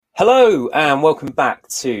Hello and welcome back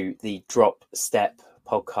to the Drop Step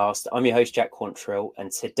podcast. I'm your host, Jack Quantrill,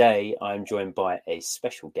 and today I'm joined by a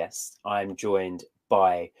special guest. I'm joined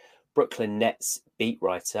by Brooklyn Nets beat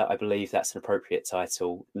writer, I believe that's an appropriate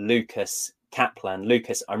title, Lucas Kaplan.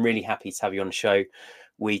 Lucas, I'm really happy to have you on the show.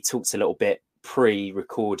 We talked a little bit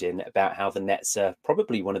pre-recording about how the Nets are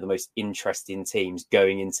probably one of the most interesting teams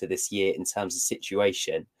going into this year in terms of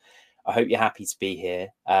situation. I hope you're happy to be here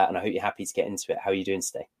and I hope you're happy to get into it. How are you doing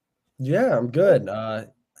today? Yeah, I'm good. I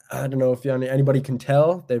don't know if anybody can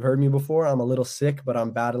tell. They've heard me before. I'm a little sick, but I'm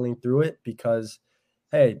battling through it because,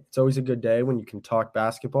 hey, it's always a good day when you can talk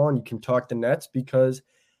basketball and you can talk the Nets because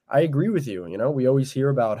I agree with you. We always hear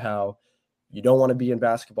about how you don't want to be in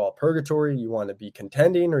basketball purgatory. You want to be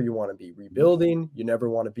contending or you want to be rebuilding. You never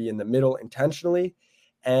want to be in the middle intentionally.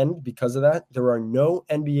 And because of that, there are no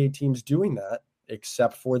NBA teams doing that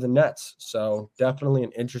except for the Nets. So definitely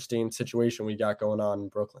an interesting situation we got going on in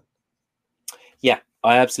Brooklyn. Yeah,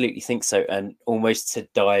 I absolutely think so. And almost to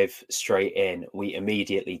dive straight in, we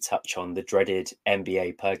immediately touch on the dreaded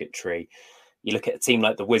NBA purgatory. You look at a team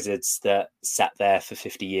like the Wizards that sat there for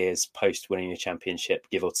 50 years post winning a championship,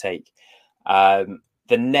 give or take. The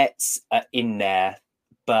Nets are in there,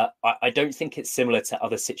 but I don't think it's similar to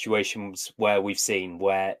other situations where we've seen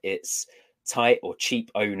where it's tight or cheap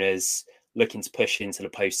owners looking to push into the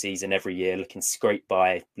postseason every year, looking to scrape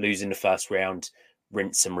by, losing the first round,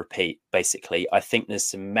 rinse and repeat. Basically, I think there's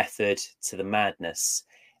some method to the madness.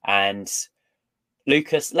 And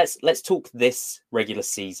Lucas, let's talk this regular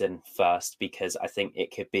season first, because I think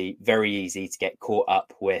it could be very easy to get caught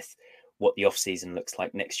up with what the offseason looks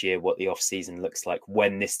like next year, what the offseason looks like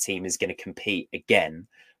when this team is going to compete again.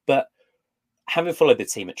 But having followed the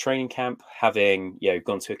team at training camp, having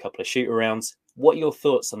gone to a couple of shoot arounds, what are your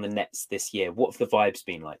thoughts on the Nets this year? What have the vibes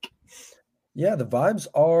been like? Yeah, the vibes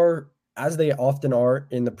are, as they often are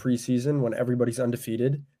in the preseason when everybody's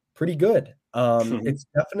undefeated, pretty good. It's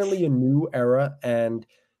definitely a new era, and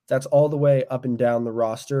that's all the way up and down the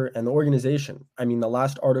roster and the organization. I mean, the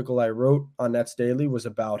last article I wrote on Nets Daily was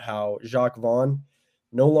about how Jacques Vaughn,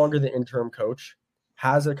 no longer the interim coach,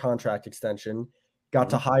 has a contract extension, got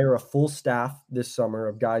to hire a full staff this summer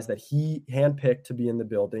of guys that he handpicked to be in the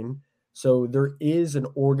building. So there is an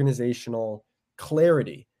organizational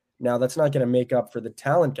clarity. Now, that's not going to make up for the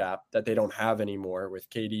talent gap that they don't have anymore with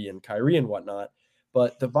KD and Kyrie and whatnot.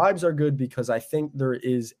 But the vibes are good because I think there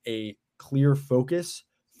is a clear focus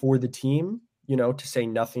for the team, to say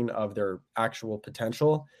nothing of their actual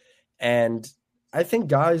potential. And I think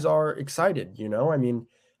guys are excited, I mean,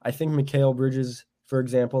 I think Mikal Bridges, for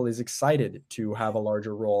example, is excited to have a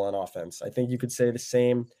larger role on offense. I think you could say the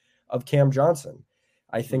same of Cam Johnson.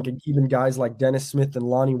 I think even guys like Dennis Smith and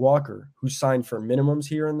Lonnie Walker, who signed for minimums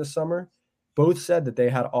here in the summer, both said that they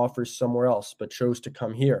had offers somewhere else, but chose to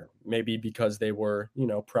come here, maybe because they were,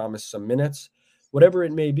 promised some minutes, whatever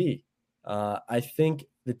it may be. I think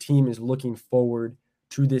the team is looking forward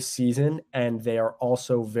to this season, and they are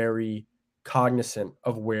also very cognizant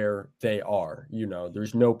of where they are.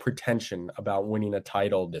 There's no pretension about winning a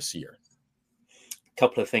title this year. A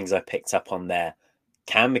couple of things I picked up on there.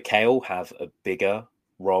 Can Mikal have a bigger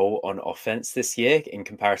role on offense this year in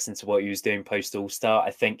comparison to what he was doing post All-Star?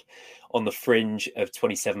 I think on the fringe of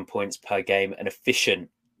 27 points per game, an efficient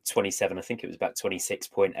 27, I think it was about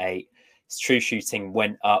 26.8. His true shooting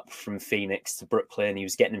went up from Phoenix to Brooklyn. He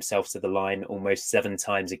was getting himself to the line almost 7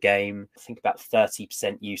 times a game. I think about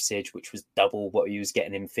 30% usage, which was double what he was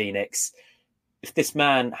getting in Phoenix. If this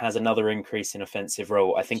man has another increase in offensive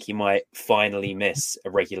role, I think he might finally miss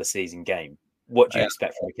a regular season game. What do you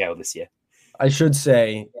expect from Mikal this year? I should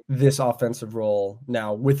say this offensive role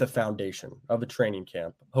now with a foundation of a training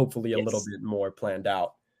camp, hopefully a little bit more planned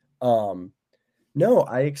out. No,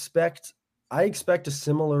 I expect a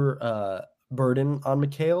similar burden on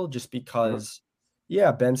Mikal just because,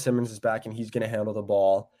 Ben Simmons is back and he's going to handle the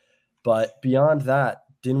ball. But beyond that,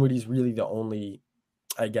 Dinwiddie's really the only,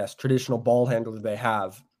 I guess, traditional ball handler they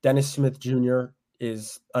have. Dennis Smith Jr.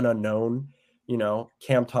 is an unknown.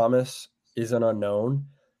 Cam Thomas is an unknown.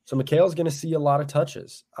 So Mikal's going to see a lot of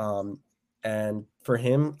touches. And for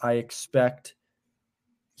him, I expect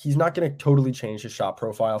he's not going to totally change his shot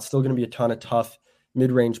profile. It's still going to be a ton of tough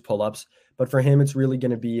mid-range pull-ups. But for him, it's really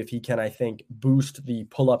going to be if he can, I think, boost the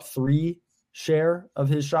pull-up three share of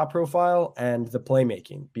his shot profile and the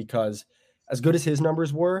playmaking. Because as good as his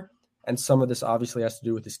numbers were, and some of this obviously has to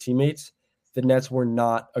do with his teammates, the Nets were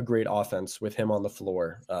not a great offense with him on the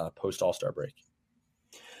floor post-All-Star break.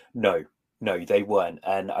 No, they weren't.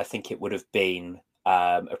 And I think it would have been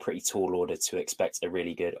a pretty tall order to expect a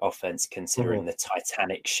really good offense considering the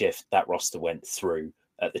titanic shift that roster went through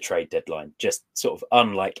at the trade deadline. Just sort of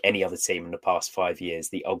unlike any other team in the past 5 years,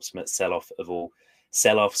 the ultimate sell-off of all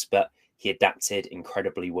sell-offs. But he adapted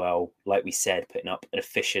incredibly well. Like we said, putting up an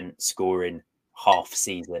efficient scoring half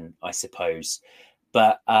season, I suppose.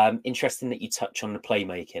 But interesting that you touch on the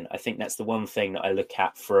playmaking. I think that's the one thing that I look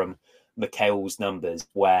at from Mikhail's numbers,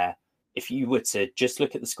 where if you were to just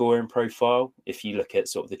look at the scoring profile, if you look at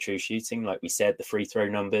sort of the true shooting, like we said, the free throw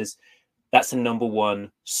numbers, that's a number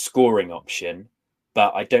one scoring option.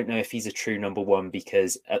 But I don't know if he's a true number one,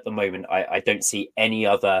 because at the moment, I don't see any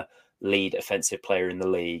other lead offensive player in the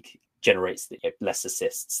league generates less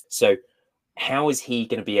assists. So how is he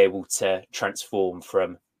going to be able to transform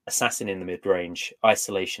from assassin in the mid-range,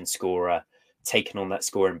 isolation scorer, taking on that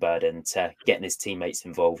scoring burden, to getting his teammates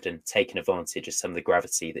involved and taking advantage of some of the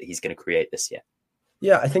gravity that he's going to create this year?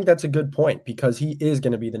 Yeah, I think that's a good point, because he is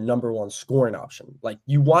going to be the number one scoring option. Like,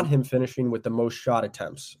 you want him finishing with the most shot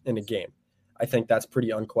attempts in a game. I think that's pretty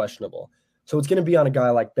unquestionable. So it's going to be on a guy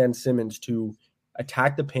like Ben Simmons to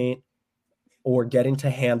attack the paint or get into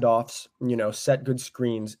handoffs, set good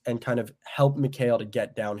screens and kind of help Mikhail to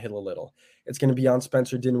get downhill a little. It's going to be on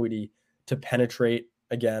Spencer Dinwiddie to penetrate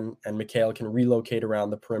again, and Mikhail can relocate around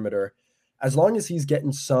the perimeter. As long as he's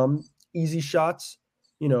getting some easy shots,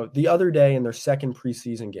 the other day in their second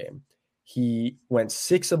preseason game, he went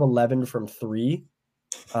 6 of 11 from 3,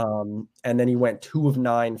 and then he went 2 of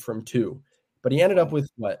 9 from 2. But he ended up with,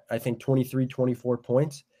 I think 23, 24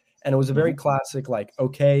 points. And it was a very classic, like,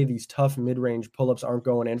 okay, these tough mid-range pull-ups aren't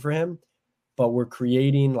going in for him, but we're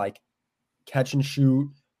creating like catch and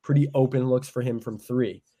shoot, pretty open looks for him from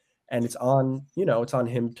 3. And it's on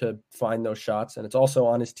him to find those shots. And it's also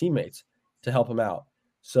on his teammates to help him out.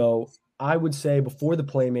 So I would say before the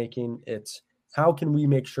playmaking, it's how can we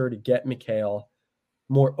make sure to get Mikhail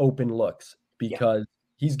more open looks, because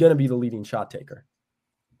he's going to be the leading shot taker.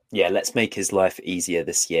 Yeah, let's make his life easier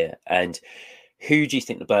this year. And who do you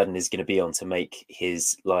think the burden is going to be on to make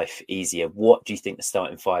his life easier? What do you think the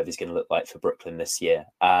starting five is going to look like for Brooklyn this year?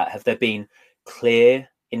 Have there been clear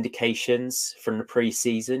indications from the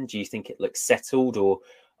preseason? Do you think it looks settled, or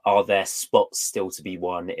are there spots still to be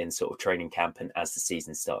won in sort of training camp and as the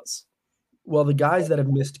season starts? Well, the guys that have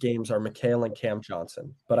missed games are Mikhail and Cam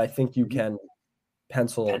Johnson, but I think you can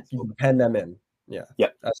you can pen them in,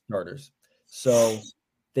 as starters. So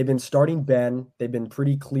they've been starting Ben. They've been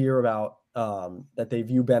pretty clear about that they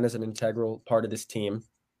view Ben as an integral part of this team.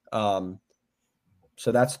 So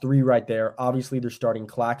that's 3 right there. Obviously, they're starting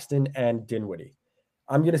Claxton and Dinwiddie.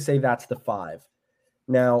 I'm going to say that's the 5.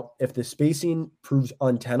 Now, if the spacing proves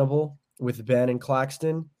untenable with Ben and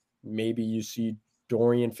Claxton, maybe you see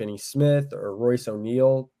Dorian Finney-Smith or Royce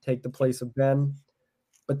O'Neal take the place of Ben.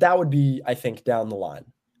 But that would be, I think, down the line.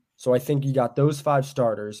 So I think you got those 5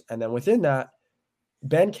 starters. And then within that,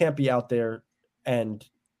 Ben can't be out there and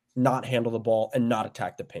not handle the ball and not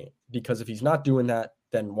attack the paint. Because if he's not doing that,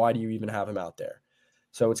 then why do you even have him out there?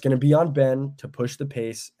 So it's going to be on Ben to push the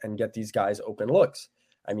pace and get these guys open looks.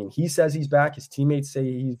 I mean, he says he's back. His teammates say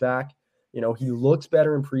he's back. He looks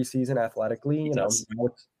better in preseason athletically.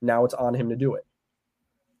 Now it's on him to do it.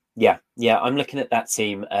 Yeah. I'm looking at that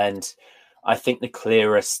team, and I think the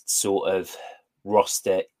clearest sort of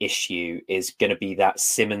roster issue is going to be that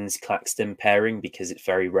Simmons-Claxton pairing, because it's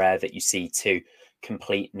very rare that you see 2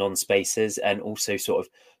 complete non-spacers and also sort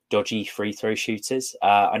of dodgy free throw shooters.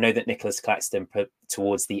 I know that Nicholas Claxton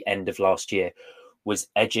towards the end of last year was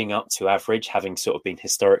edging up to average, having sort of been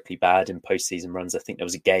historically bad in postseason runs. I think there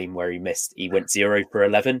was a game where he went 0 for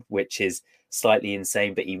 11, which is slightly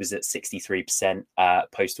insane, but he was at 63%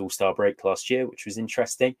 post All-Star break last year, which was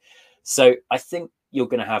interesting. So I think you're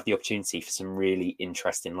going to have the opportunity for some really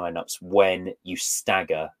interesting lineups when you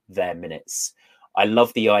stagger their minutes. I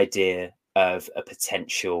love the idea of a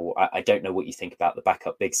potential, I don't know what you think about the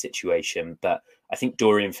backup big situation, but I think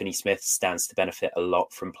Dorian Finney-Smith stands to benefit a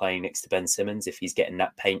lot from playing next to Ben Simmons if he's getting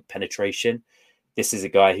that paint penetration. This is a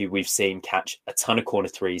guy who we've seen catch a ton of corner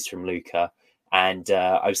threes from Luka. And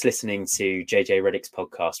I was listening to JJ Redick's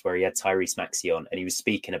podcast where he had Tyrese Maxey on, and he was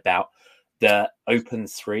speaking about the open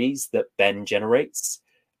threes that Ben generates.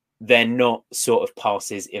 They're not sort of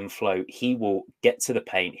passes in flow. He will get to the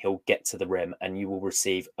paint, he'll get to the rim, and you will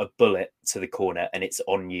receive a bullet to the corner, and it's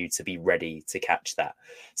on you to be ready to catch that.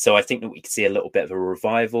 So I think that we could see a little bit of a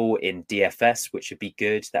revival in DFS, which would be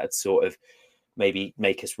good. That would sort of maybe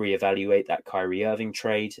make us reevaluate that Kyrie Irving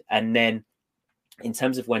trade. And then in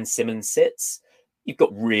terms of when Simmons sits, you've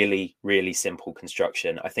got really, really simple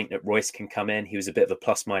construction. I think that Royce can come in. He was a bit of a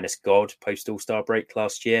plus-minus god post All-Star break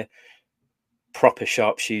last year. Proper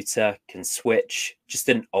sharpshooter, can switch, just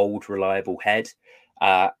an old, reliable head.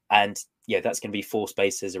 And that's going to be 4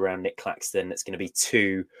 spacers around Nick Claxton. It's going to be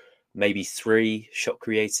 2, maybe 3 shot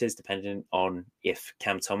creators, depending on if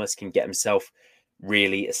Cam Thomas can get himself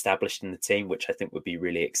really established in the team, which I think would be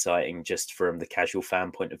really exciting just from the casual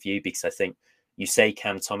fan point of view, because I think you say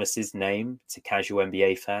Cam Thomas's name to casual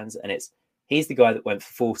NBA fans, and he's the guy that went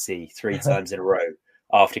for 40 3 times in a row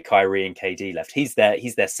after Kyrie and KD left. He's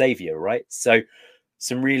their savior, right? So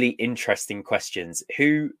some really interesting questions.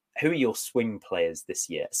 Who are your swing players this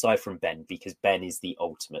year, aside from Ben? Because Ben is the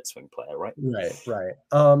ultimate swing player, right? Right.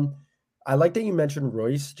 I like that you mentioned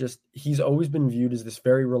Royce. Just he's always been viewed as this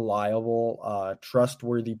very reliable,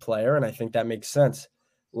 trustworthy player, and I think that makes sense.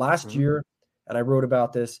 Last year, and I wrote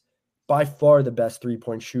about this, by far the best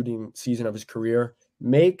three-point shooting season of his career.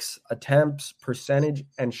 Makes, attempts, percentage,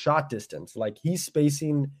 and shot distance. Like he's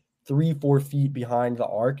spacing 3-4 feet behind the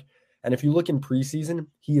arc. And if you look in preseason,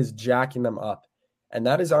 he is jacking them up. And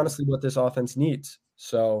that is honestly what this offense needs.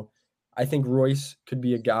 So I think Royce could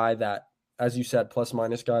be a guy that, as you said, plus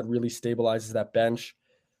minus God really stabilizes that bench.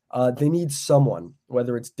 They need someone,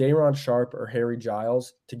 whether it's Day'Ron Sharpe or Harry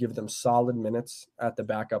Giles, to give them solid minutes at the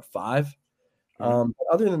backup 5. But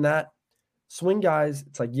other than that, swing guys,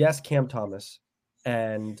 it's like, yes, Cam Thomas,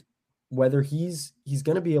 and whether he's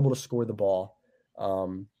going to be able to score the ball.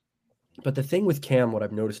 But the thing with Cam, what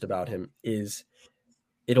I've noticed about him is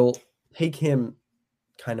it'll take him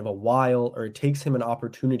kind of a while, or it takes him an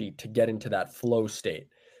opportunity to get into that flow state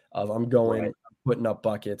of I'm putting up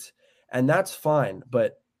buckets, and that's fine.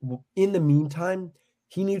 But in the meantime,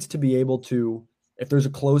 he needs to be able to, if there's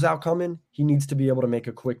a closeout coming, he needs to be able to make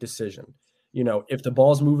a quick decision. If the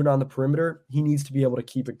ball's moving on the perimeter, he needs to be able to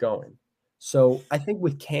keep it going. So I think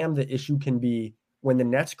with Cam, the issue can be when the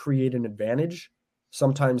Nets create an advantage,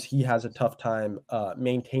 sometimes he has a tough time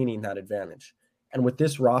maintaining that advantage. And with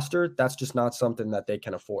this roster, that's just not something that they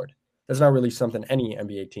can afford. That's not really something any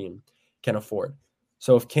NBA team can afford.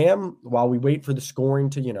 So if Cam, while we wait for the scoring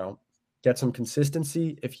to, get some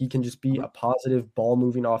consistency, if he can just be a positive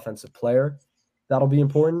ball-moving offensive player, that'll be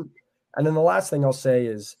important. And then the last thing I'll say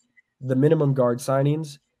is the minimum guard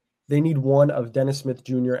signings. They need one of Dennis Smith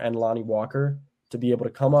Jr. and Lonnie Walker to be able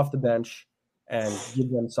to come off the bench and give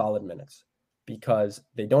them solid minutes, because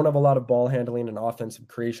they don't have a lot of ball handling and offensive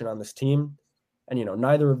creation on this team. And,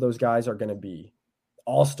 neither of those guys are going to be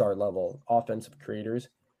all-star level offensive creators,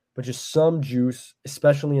 but just some juice,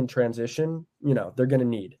 especially in transition, they're going to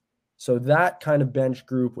need. So that kind of bench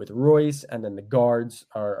group with Royce and then the guards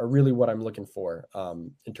are really what I'm looking for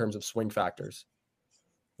in terms of swing factors.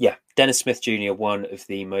 Yeah, Dennis Smith Jr., one of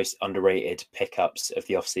the most underrated pickups of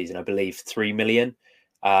the offseason, I believe $3 million.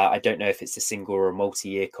 I don't know if it's a single or a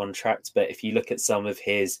multi-year contract, but if you look at some of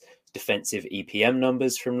his defensive EPM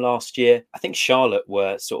numbers from last year, I think Charlotte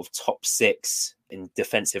were sort of top 6 in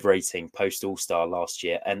defensive rating post All-Star last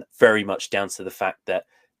year, and very much down to the fact that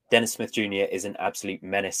Dennis Smith Jr. is an absolute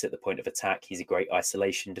menace at the point of attack. He's a great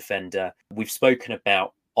isolation defender. We've spoken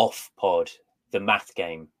about off-pod, the math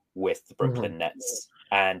game with the Brooklyn Nets,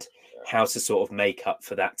 and how to sort of make up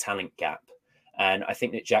for that talent gap. And I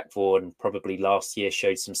think that Jack Vaughan probably last year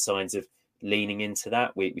showed some signs of leaning into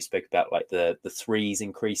that. We spoke about like the threes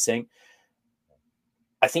increasing.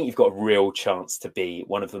 I think you've got a real chance to be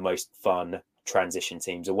one of the most fun transition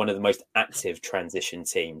teams, or one of the most active transition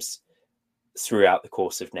teams throughout the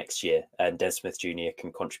course of next year. And Dennis Smith Jr.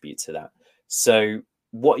 can contribute to that. So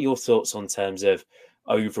what are your thoughts on terms of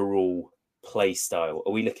overall play style?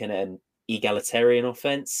 Are we looking at an egalitarian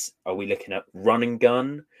offense? Are we looking at run and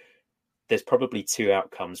gun? There's probably 2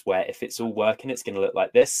 outcomes where if it's all working, it's going to look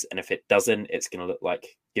like this. And if it doesn't, it's going to look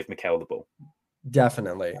like give Mikal the ball.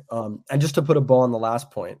 Definitely. And just to put a ball on the last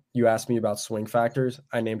point, you asked me about swing factors.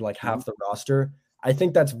 I named like half the roster. I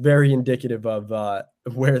think that's very indicative of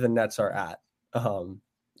where the Nets are at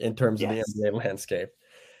in terms of the NBA landscape.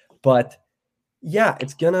 But yeah,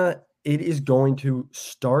 it is going to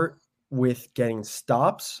start with getting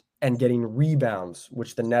stops and getting rebounds,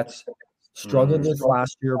 which the Nets struggled with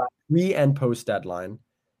last year, pre and post deadline.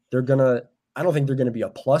 I don't think they're going to be a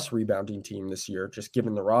plus rebounding team this year, just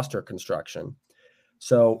given the roster construction.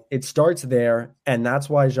 So it starts there, and that's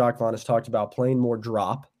why Jacques Vaughn has talked about playing more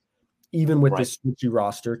drop, even with this switchy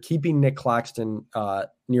roster, keeping Nick Claxton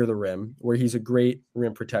near the rim, where he's a great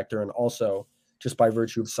rim protector and also, just by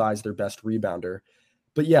virtue of size, their best rebounder.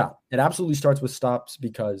 But yeah, it absolutely starts with stops,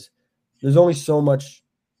 because there's only so much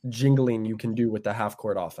jingling you can do with the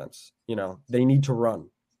half-court offense. They need to run.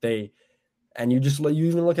 You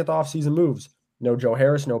even look at the offseason moves. No Joe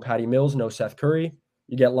Harris, no Patty Mills, no Seth Curry.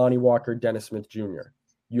 You get Lonnie Walker, Dennis Smith Jr.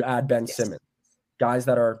 You add Ben Simmons, guys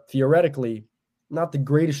that are theoretically not the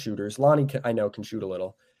greatest shooters. Lonnie, I know, can shoot a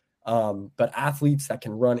little, but athletes that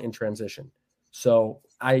can run in transition. So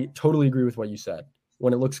I totally agree with what you said.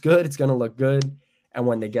 When it looks good, it's going to look good. And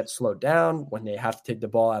when they get slowed down, when they have to take the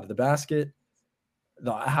ball out of the basket,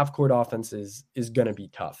 the half court offense is going to be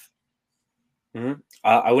tough. Mm-hmm.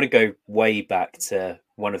 I want to go way back to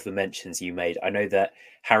one of the mentions you made. I know that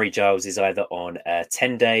Harry Giles is either on a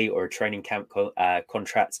 10-day or a training camp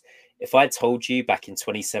contract. If I told you back in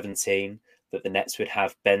 2017 that the Nets would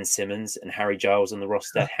have Ben Simmons and Harry Giles on the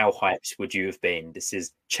roster, how hyped would you have been? This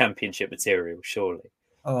is championship material, surely.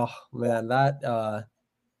 Oh man, that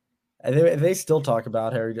they still talk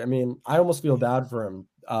about Harry. I mean, I almost feel bad for him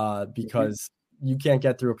because you can't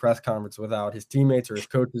get through a press conference without his teammates or his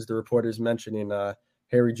coaches, the reporters mentioning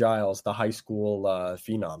Harry Giles, the high school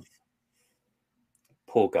phenom.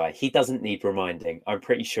 Poor guy. He doesn't need reminding. I'm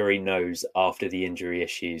pretty sure he knows after the injury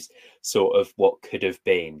issues sort of what could have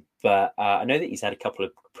been. But I know that he's had a couple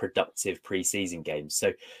of productive preseason games.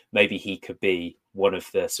 So maybe he could be one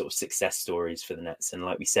of the sort of success stories for the Nets. And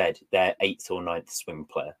like we said, they're 8th or 9th swing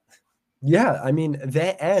player. Yeah, I mean,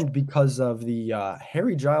 that and because of the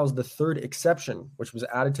Harry Giles, the third exception, which was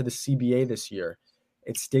added to the CBA this year,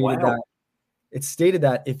 it stated Wow.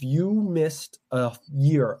 that if you missed a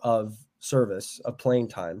year of service of playing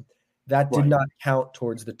time, that did Right. not count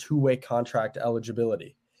towards the two-way contract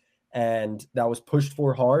eligibility. And that was pushed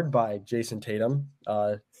for hard by Jason Tatum,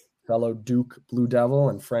 fellow Duke Blue Devil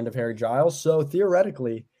and friend of Harry Giles. So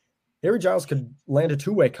theoretically, Harry Giles could land a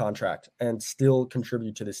two-way contract and still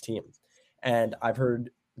contribute to this team. And I've heard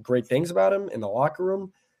great things about him in the locker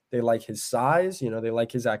room. They like his size, they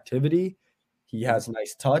like his activity. He has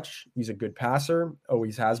nice touch. He's a good passer,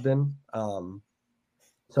 always has been.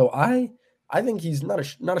 So I think he's not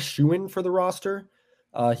a shoe-in for the roster.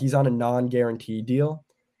 He's on a non-guaranteed deal,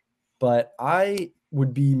 but I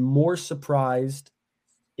would be more surprised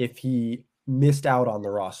if he missed out on the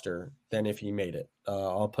roster than if he made it.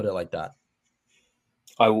 I'll put it like that.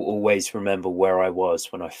 I will always remember where I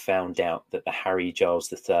was when I found out that the Harry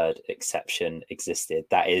Giles III exception existed.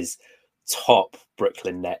 That is top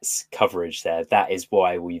Brooklyn Nets coverage there. That is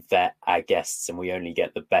why we vet our guests and we only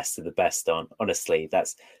get the best of the best on. Honestly,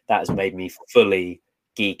 that has made me fully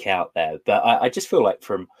geek out there. But I just feel like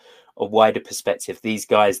from a wider perspective, these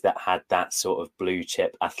guys that had that sort of blue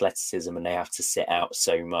chip athleticism and they have to sit out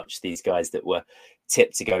so much, these guys that were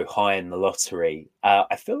tipped to go high in the lottery,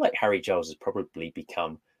 I feel like Harry Giles has probably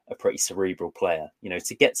become a pretty cerebral player.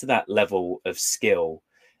 To get to that level of skill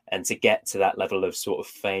and to get to that level of sort of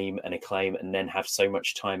fame and acclaim and then have so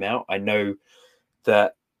much time out. I know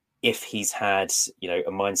that if he's had, a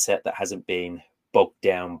mindset that hasn't been bogged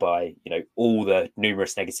down by, all the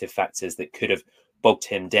numerous negative factors that could have bogged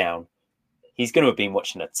him down, he's going to have been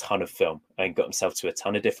watching a ton of film and got himself to a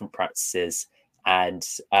ton of different practices. And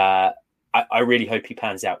I really hope he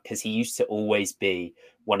pans out because he used to always be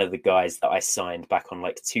one of the guys that I signed back on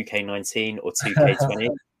like 2K19 or 2K20.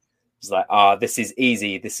 It's like, this is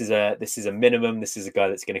easy. This is a minimum. This is a guy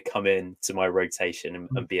that's going to come in to my rotation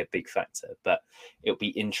and be a big factor. But it'll be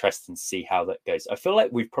interesting to see how that goes. I feel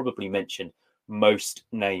like we've probably mentioned most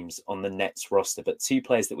names on the Nets roster, but two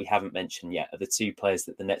players that we haven't mentioned yet are the two players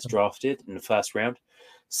that the Nets drafted in the first round.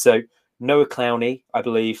 So Noah Clowney, I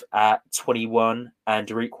believe, at 21 and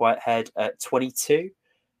Derek Whitehead at 22.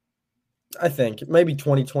 I think maybe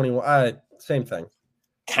 2021. Same thing.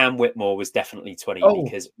 Cam Whitmore was definitely 20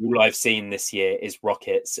 because all I've seen this year is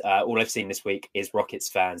Rockets. All I've seen this week is Rockets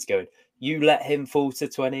fans going, you let him fall to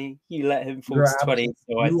 20. You let him fall to 20.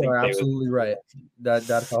 So I think you are absolutely right. That's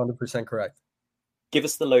 100% correct. Give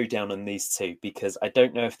us the lowdown on these two because I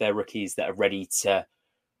don't know if they're rookies that are ready to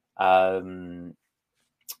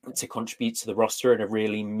contribute to the roster in a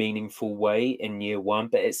really meaningful way in year one,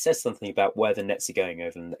 but it says something about where the Nets are going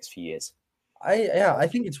over the next few years. I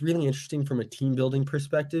think it's really interesting from a team building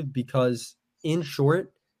perspective because in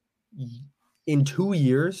short, in 2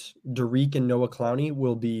 years, Derek and Noah Clowney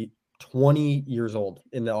will be 20 years old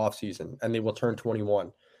in the offseason and they will turn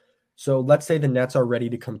 21. So let's say the Nets are ready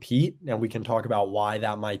to compete and we can talk about why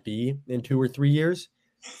that might be in 2 or 3 years.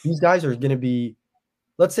 These guys are going to be,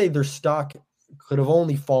 let's say their stock could have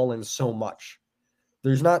only fallen so much.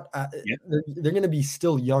 There's not, they're going to be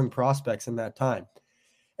still young prospects in that time.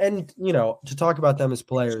 And, to talk about them as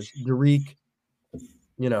players, Derek,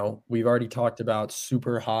 we've already talked about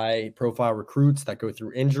super high profile recruits that go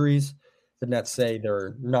through injuries. The Nets say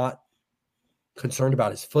they're not concerned about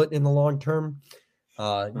his foot in the long term.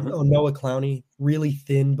 Noah Clowney, really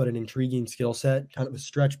thin, but an intriguing skill set, kind of a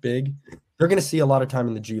stretch big. They're going to see a lot of time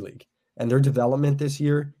in the G League and their development this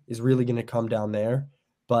year is really going to come down there,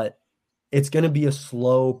 but it's going to be a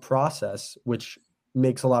slow process, which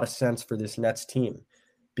makes a lot of sense for this Nets team.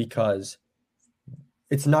 because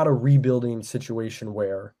it's not a rebuilding situation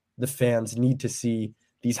where the fans need to see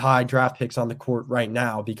these high draft picks on the court right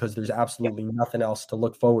now because there's absolutely nothing else to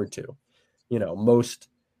look forward to. Most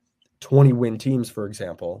 20-win teams, for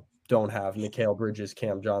example, don't have Mikal Bridges,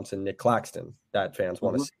 Cam Johnson, Nick Claxton that fans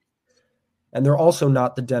want to see. And they're also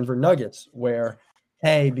not the Denver Nuggets where,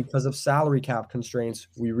 hey, because of salary cap constraints,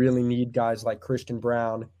 we really need guys like Christian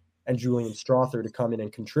Brown and Julian Strother to come in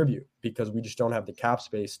and contribute because we just don't have the cap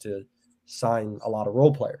space to sign a lot of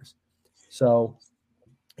role players. So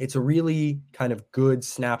it's a really kind of good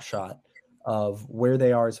snapshot of where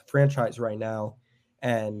they are as a franchise right now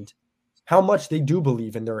and how much they do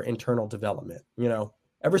believe in their internal development.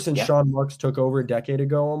 Ever since Sean Marks took over a decade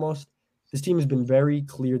ago almost, this team has been very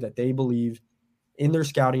clear that they believe in their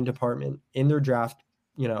scouting department, in their draft,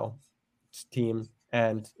 team,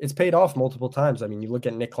 and it's paid off multiple times. I mean, you look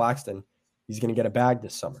at Nick Claxton, he's going to get a bag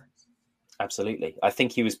this summer. Absolutely. I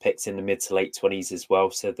think he was picked in the mid to late 20s as well.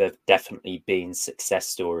 So there've definitely been success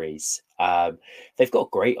stories. They've got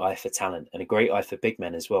a great eye for talent and a great eye for big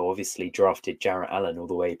men as well. Obviously drafted Jarrett Allen all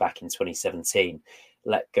the way back in 2017.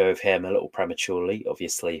 Let go of him a little prematurely,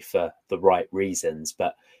 obviously for the right reasons,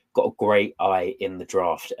 but got a great eye in the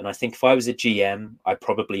draft. And I think if I was a GM, I'd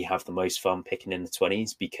probably have the most fun picking in the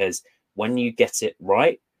 20s because when you get it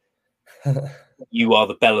right, you are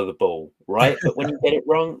the belle of the ball, right? But when you get it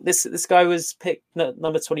wrong, this guy was picked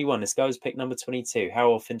number 21. This guy was picked number 22.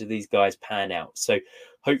 How often do these guys pan out? So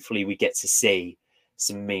hopefully we get to see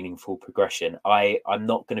some meaningful progression. I'm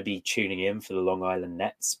not going to be tuning in for the Long Island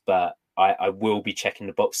Nets, but I will be checking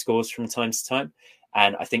the box scores from time to time.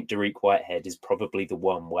 And I think Dariq Whitehead is probably the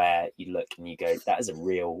one where you look and you go, that is a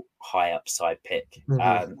real high upside pick.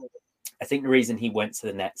 I think the reason he went to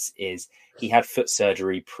the Nets is he had foot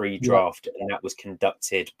surgery pre-draft, and that was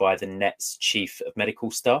conducted by the Nets chief of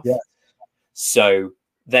medical staff. Yeah. So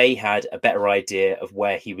they had a better idea of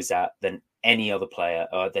where he was at than any other player,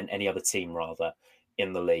 than any other team rather,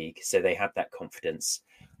 in the league. So they had that confidence.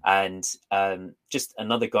 And just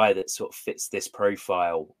another guy that sort of fits this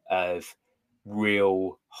profile of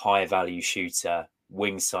real high value shooter,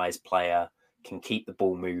 wing size player, can keep the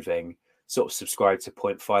ball moving, sort of subscribe to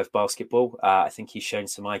 0.5 basketball. I think he's shown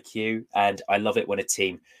some IQ, and I love it when a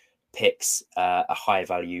team picks a high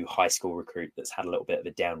value, high school recruit that's had a little bit of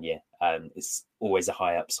a down year. It's always a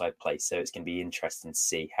high upside play. So it's going to be interesting to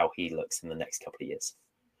see how he looks in the next couple of years.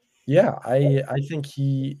 Yeah, I think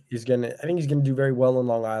he's gonna do very well in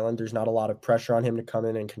Long Island. There's not a lot of pressure on him to come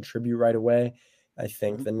in and contribute right away. I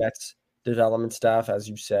think the Nets development staff, as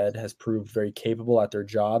you said, has proved very capable at their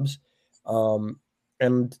jobs.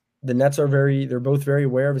 And the Nets they're both very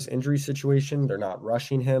aware of his injury situation. They're not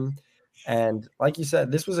rushing him. And like you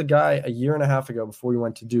said, this was a guy a year and a half ago before he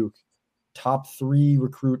went to Duke, top 3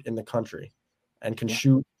 recruit in the country and can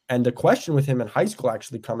shoot. And the question with him in high school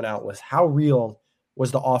actually coming out was how real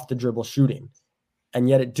was the off the dribble shooting. And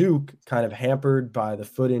yet at Duke, kind of hampered by the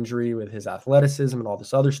foot injury with his athleticism and all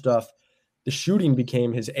this other stuff, the shooting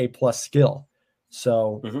became his A-plus skill.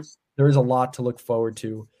 So there is a lot to look forward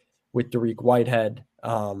to with Dariq Whitehead.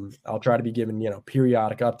 I'll try to be giving,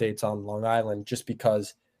 periodic updates on Long Island just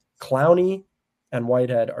because Clowney and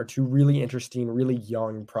Whitehead are 2 really interesting, really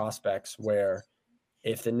young prospects where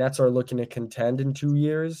if the Nets are looking to contend in 2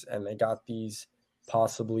 years and they got these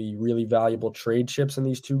possibly really valuable trade chips in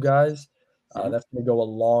these 2 guys, that's going to go a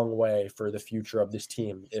long way for the future of this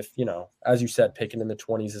team. If, as you said, picking in the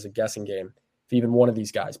 20s is a guessing game, if even one of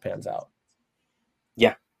these guys pans out.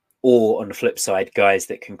 Yeah. Or on the flip side, guys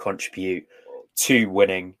that can contribute to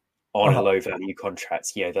winning on a low value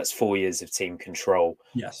contract. That's 4 years of team control.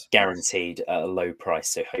 Yes. Guaranteed at a low price.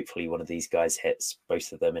 So hopefully one of these guys hits,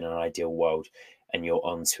 both of them in an ideal world, and you're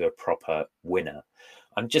on to a proper winner.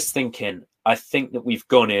 I'm just thinking, I think that we've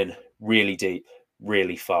gone in really deep,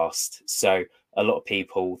 really fast. So a lot of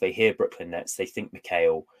people, they hear Brooklyn Nets, they think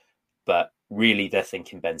Mikal, but really they're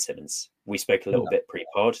thinking Ben Simmons. We spoke a little bit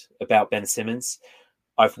pre-pod about Ben Simmons.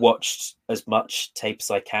 I've watched as much tape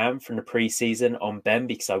as I can from the preseason on Ben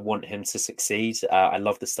because I want him to succeed. I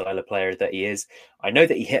love the style of player that he is. I know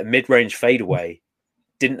that he hit a mid-range fadeaway.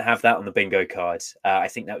 Didn't have that on the bingo card. I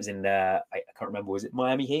think that was in I can't remember. Was it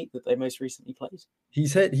Miami Heat that they most recently played?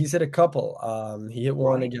 He's hit a couple. He hit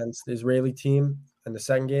one against the Israeli team in the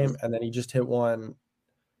second game, and then he just hit one.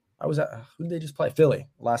 Who did they just play? Philly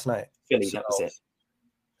last night. Philly, that was it.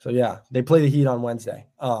 So yeah, they play the Heat on Wednesday.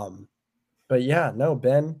 But yeah, no,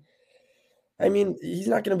 Ben, I mean, he's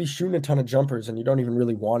not going to be shooting a ton of jumpers and you don't even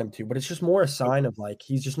really want him to, but it's just more a sign of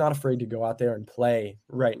he's just not afraid to go out there and play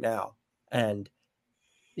right now. And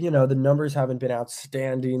the numbers haven't been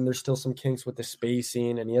outstanding. There's still some kinks with the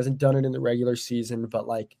spacing, and he hasn't done it in the regular season. But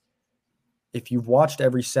like, if you've watched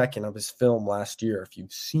every second of his film last year, if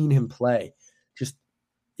you've seen him play, just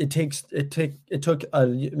it took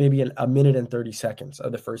maybe a minute and 30 seconds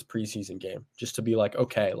of the first preseason game just to be like,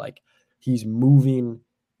 okay, like he's moving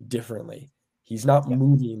differently. He's not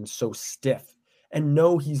moving so stiff. And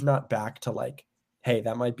no, he's not back to like, hey,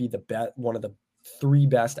 that might be one of the three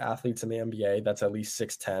best athletes in the NBA that's at least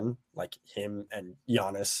 6'10", like him and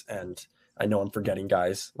Giannis, and I know I'm forgetting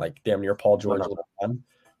guys like damn near Paul George,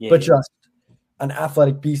 but just an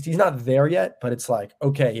athletic beast. He's not there yet, but it's like,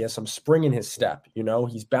 okay, he has some spring in his step,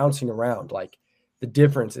 he's bouncing around. Like the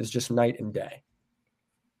difference is just night and day.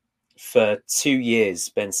 For 2 years,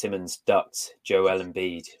 Ben Simmons ducked Joel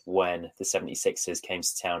Embiid when the 76ers came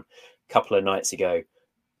to town. A couple of nights ago,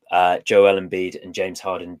 Joel Embiid and James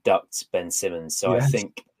Harden ducked Ben Simmons. So yes. I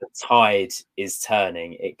think the tide is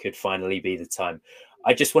turning. It could finally be the time.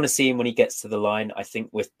 I just want to see him when he gets to the line. I think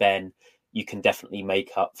with Ben, you can definitely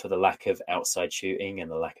make up for the lack of outside shooting and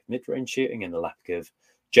the lack of mid-range shooting and the lack of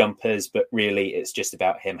jumpers. But really, it's just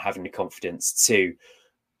about him having the confidence to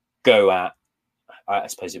go at, I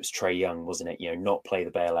suppose it was Trae Young, wasn't it? Not play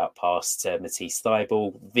the bailout pass to Matisse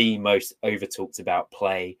Thybulle, the most over-talked about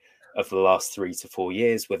play of the last 3 to 4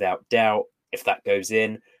 years, without doubt. If that goes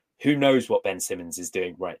in, who knows what Ben Simmons is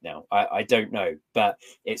doing right now? I don't know, but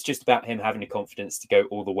it's just about him having the confidence to go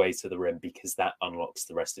all the way to the rim, because that unlocks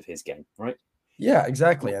the rest of his game, right? Yeah,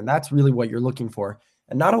 exactly. And that's really what you're looking for.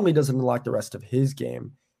 And not only does it unlock the rest of his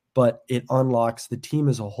game, but it unlocks the team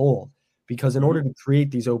as a whole, because in order to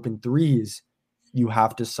create these open threes, you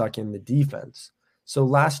have to suck in the defense. So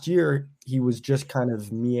last year, he was just kind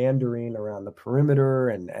of meandering around the perimeter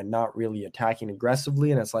and not really attacking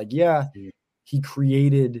aggressively. And it's like, yeah, he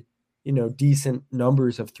created, decent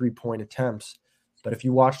numbers of 3-point attempts. But if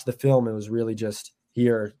you watch the film, it was really just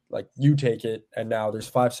here, like you take it. And now there's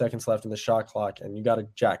 5 seconds left in the shot clock and you got to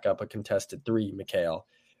jack up a contested three, Mikal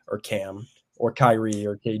or Cam or Kyrie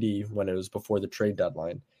or KD when it was before the trade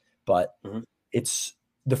deadline. But it's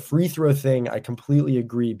the free throw thing. I completely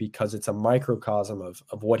agree, because it's a microcosm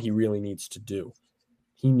of what he really needs to do.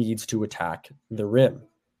 He needs to attack the rim.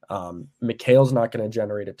 Mikal's not going to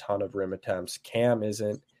generate a ton of rim attempts. Cam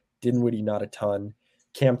isn't. Dinwiddie not a ton.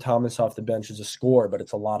 Cam Thomas off the bench is a scorer, but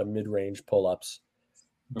it's a lot of mid-range pull-ups.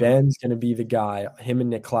 Ben's going to be the guy, him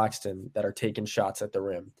and Nick Claxton, that are taking shots at the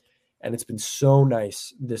rim. And it's been so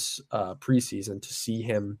nice this preseason to see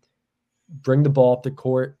him bring the ball up the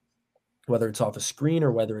court, whether it's off a screen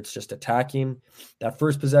or whether it's just attacking. That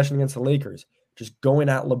first possession against the Lakers, just going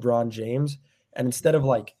at LeBron James. And instead of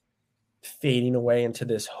like fading away into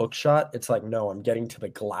this hook shot, it's like, no, I'm getting to the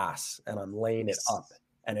glass and I'm laying it up.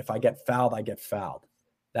 And if I get fouled, I get fouled.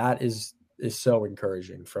 That is so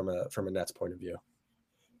encouraging from a Nets point of view.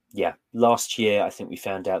 Yeah, last year I think we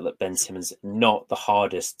found out that Ben Simmons not the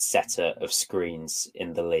hardest setter of screens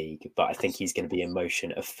in the league, but I think he's going to be in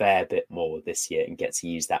motion a fair bit more this year and get to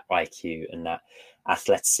use that IQ and that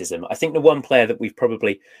athleticism. I think the one player that we've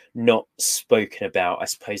probably not spoken about, I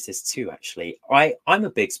suppose there's two actually. I'm a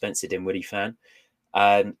big Spencer Dinwiddie fan.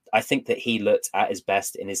 I think that he looked at his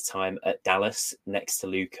best in his time at Dallas next to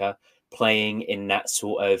Luka, playing in that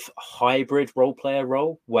sort of hybrid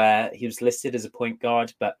role where he was listed as a point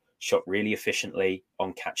guard, but shot really efficiently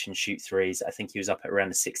on catch and shoot threes. I think he was up at around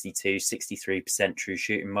the 63% true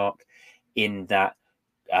shooting mark in that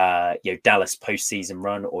Dallas postseason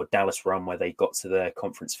run, or Dallas run where they got to the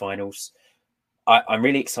conference finals. I'm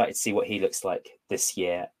really excited to see what he looks like this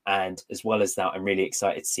year. And as well as that, I'm really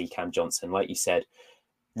excited to see Cam Johnson, like you said,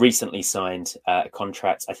 recently signed a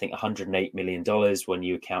contract, I think $108 million when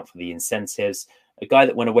you account for the incentives. A guy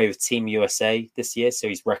that went away with Team USA this year, so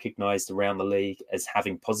he's recognized around the league as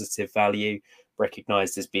having positive value,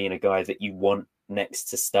 recognized as being a guy that you want next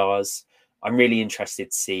to stars. I'm really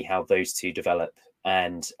interested to see how those two develop.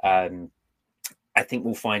 And I think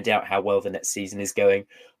we'll find out how well the next season is going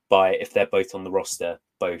by if they're both on the roster,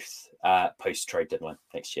 both post-trade deadline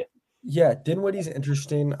next year. Yeah, Dinwiddie's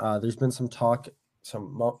interesting. There's been some talk,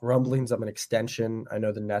 some rumblings of an extension. I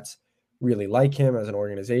know the Nets really like him as an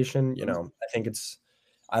organization.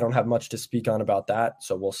 I don't have much to speak on about that,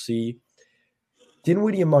 so we'll see.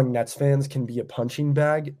 Dinwiddie among Nets fans can be a punching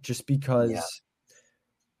bag just because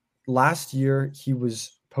last year he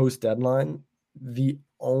was post-deadline the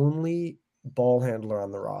only ball handler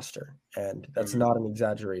on the roster, and that's not an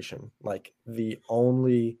exaggeration. Like the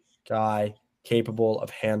only guy capable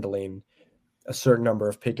of handling a certain number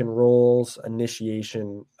of pick and rolls,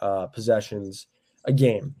 initiation, possessions a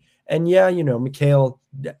game. And Mikal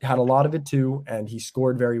had a lot of it too, and he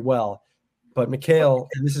scored very well. But McHale,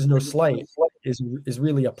 and this is no slight, is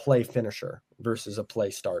really a play finisher versus a play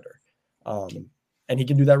starter. And he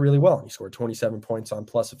can do that really well. He scored 27 points on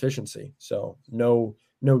plus efficiency. So no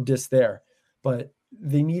diss there. But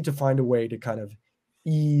they need to find a way to kind of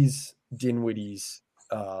ease Dinwiddie's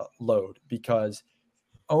load, because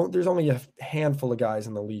there's only a handful of guys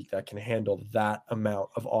in the league that can handle that amount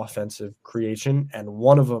of offensive creation, and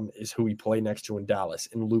one of them is who we play next to in Dallas,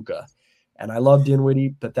 in Luca. And I love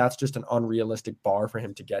Dinwiddie, but that's just an unrealistic bar for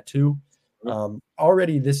him to get to.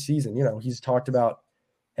 Already this season, he's talked about,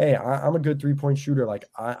 hey, I'm a good 3-point shooter. Like,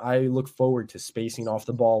 I look forward to spacing off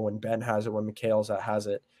the ball when Ben has it, when Mikhail's has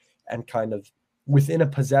it, and kind of within a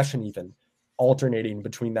possession even alternating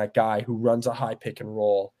between that guy who runs a high pick and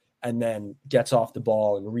roll and then gets off the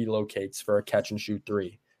ball and relocates for a catch and shoot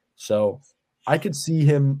three. So I could see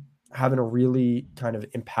him having a really kind of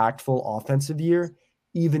impactful offensive year,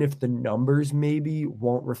 even if the numbers maybe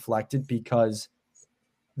won't reflect it, because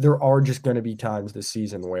there are just going to be times this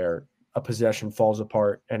season where a possession falls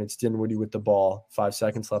apart and it's Dinwiddie with the ball, 5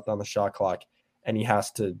 seconds left on the shot clock, and he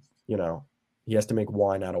has to make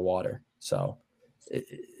wine out of water. So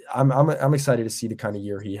I'm excited to see the kind of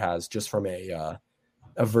year he has just from a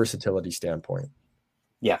versatility standpoint.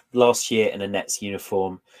 Yeah, last year in a Nets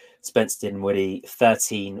uniform, Spencer Dinwiddie,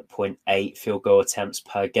 13.8 field goal attempts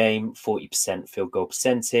per game, 40% field goal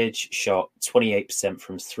percentage, shot 28%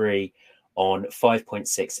 from three on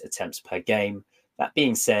 5.6 attempts per game. That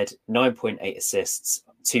being said, 9.8 assists,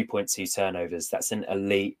 2.2 turnovers. That's an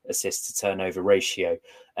elite assist to turnover ratio.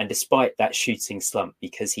 And despite that shooting slump,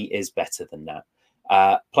 because he is better than that,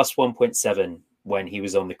 plus 1.7 when he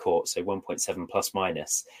was on the court, so 1.7 plus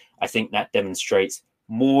minus. I think that demonstrates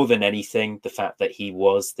more than anything the fact that he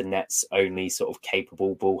was the Nets' only sort of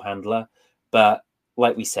capable ball handler. But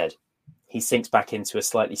like we said, he sinks back into a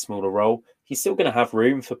slightly smaller role. He's still going to have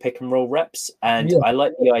room for pick and roll reps. And I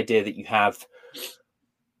like the idea that you have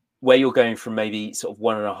where you're going from maybe sort of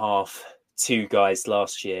 1.5, 2 guys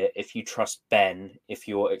last year. If you trust Ben, if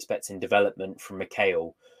you're expecting development from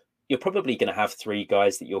Mikhail, you're probably going to have 3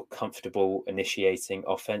 guys that you're comfortable initiating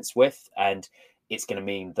offense with. And it's going to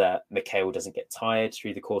mean that Mikhail doesn't get tired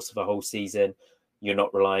through the course of a whole season. You're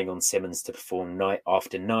not relying on Simmons to perform night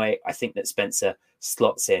after night. I think that Spencer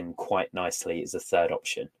slots in quite nicely as a third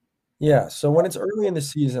option. Yeah. So when it's early in the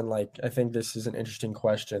season, like, I think this is an interesting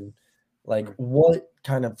question. Like, what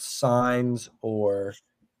kind of signs or,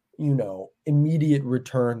 immediate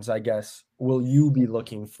returns, I guess, will you be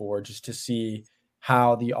looking for just to see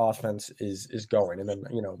how the offense is going? And then,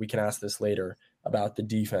 we can ask this later about the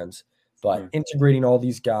defense, but integrating all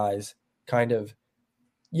these guys kind of,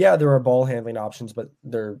 there are ball handling options, but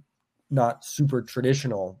they're not super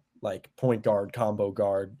traditional, like point guard, combo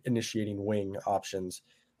guard, initiating wing options.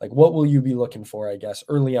 Like, what will you be looking for, I guess,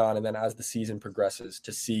 early on, and then as the season progresses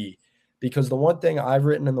to see? Because the one thing I've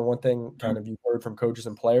written and the one thing kind of you've heard from coaches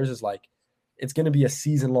and players is like, it's going to be a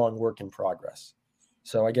season-long work in progress.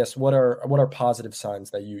 So I guess what are positive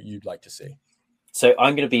signs that you'd like to see? So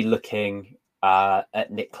I'm going to be looking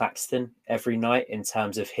at Nick Claxton every night in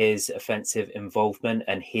terms of his offensive involvement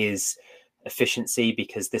and his efficiency,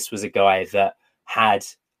 because this was a guy that had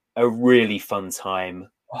a really fun time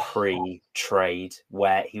pre-trade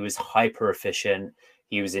where he was hyper efficient.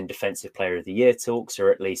 He was in Defensive Player of the Year talks,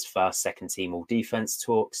 or at least first, second team all defense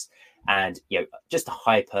talks, and just a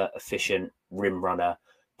hyper efficient rim runner,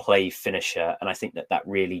 play finisher. And I think that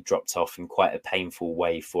really dropped off in quite a painful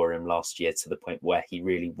way for him last year, to the point where he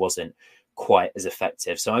really wasn't quite as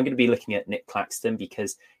effective. So I'm going to be looking at Nick Claxton,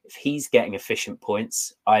 because if he's getting efficient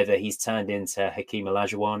points, either he's turned into Hakeem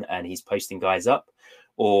Olajuwon and he's posting guys up,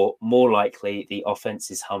 or more likely the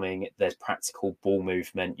offense is humming, there's practical ball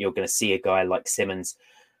movement. You're going to see a guy like Simmons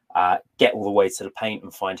get all the way to the paint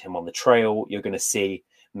and find him on the trail. You're going to see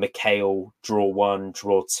Mikhail draw 1,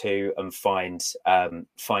 draw 2, and find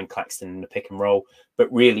Claxton in the pick and roll.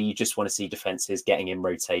 But really, you just want to see defenses getting in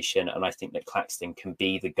rotation. And I think that Claxton can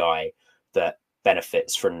be the guy that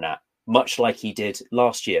benefits from that, much like he did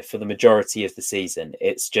last year for the majority of the season.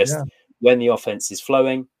 It's just when the offense is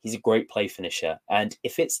flowing, he's a great play finisher. And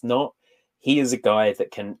if it's not, he is a guy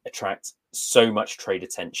that can attract so much trade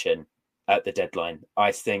attention at the deadline.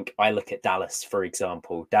 I think I look at Dallas, for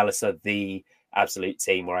example. Dallas are the absolute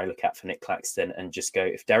team where I look at for Nick Claxton and just go,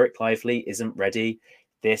 if Derek Lively isn't ready,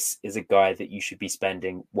 this is a guy that you should be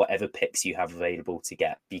spending whatever picks you have available to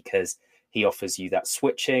get, because he offers you that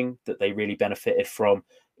switching that they really benefited from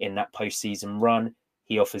in that postseason run.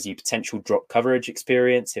 He offers you potential drop coverage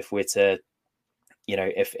experience if we're to,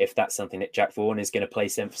 if that's something that Jack Vaughan is going to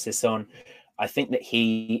place emphasis on. I think that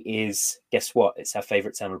he is, guess what? It's our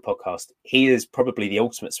favourite sound of the podcast. He is probably the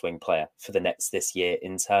ultimate swing player for the Nets this year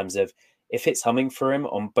in terms of if it's humming for him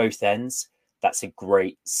on both ends, that's a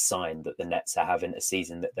great sign that the Nets are having a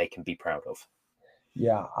season that they can be proud of.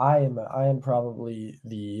 Yeah, I am probably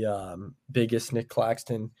the biggest Nick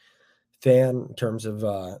Claxton fan in terms of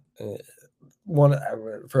one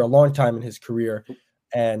for a long time in his career.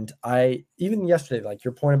 And I even yesterday, like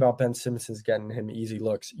your point about Ben Simmons is getting him easy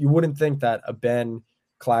looks. You wouldn't think that a Ben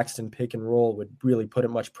Claxton pick and roll would really put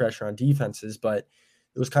much pressure on defenses, but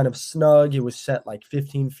it was kind of snug. It was set like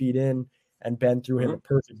 15 feet in, and Ben threw him a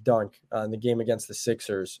perfect dunk in the game against the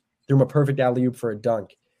Sixers. Threw him a perfect alley-oop for a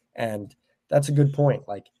dunk, and that's a good point.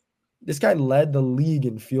 Like this guy led the league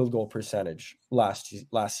in field goal percentage last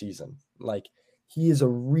season. Like he is a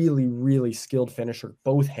really, really skilled finisher,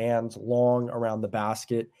 both hands long around the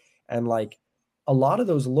basket. And like a lot of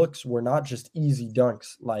those looks were not just easy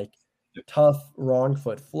dunks, like tough wrong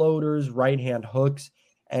foot floaters, right hand hooks.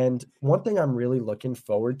 And one thing I'm really looking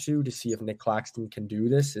forward to see if Nick Claxton can do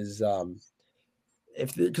this is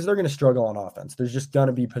if because they're going to struggle on offense. There's just going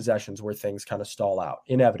to be possessions where things kind of stall out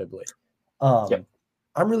inevitably. Yep.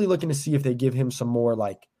 I'm really looking to see if they give him some more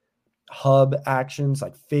like hub actions,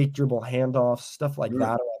 like fake dribble handoffs, stuff like that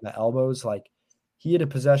around the elbows. Like he had a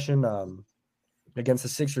possession against the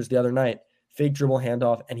Sixers the other night, fake dribble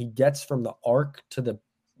handoff, and he gets from the arc to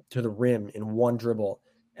the rim in one dribble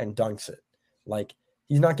and dunks it. Like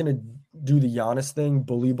he's not going to do the Giannis thing,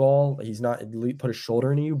 bully ball. He's not put a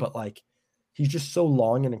shoulder into you, but like he's just so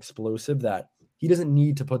long and explosive that he doesn't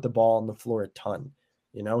need to put the ball on the floor a ton.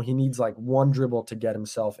 You know, he needs like one dribble to get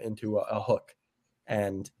himself into a hook.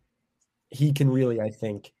 And he can really, I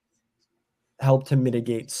think, help to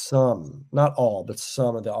mitigate some, not all, but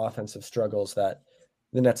some of the offensive struggles that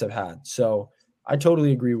the Nets have had. So I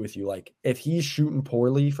totally agree with you. Like if he's shooting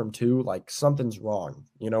poorly from two, like something's wrong.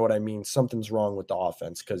 You know what I mean? Something's wrong with the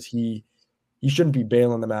offense because he shouldn't be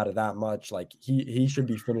bailing them out of that much. Like he should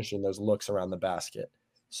be finishing those looks around the basket.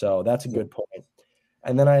 So that's a good point.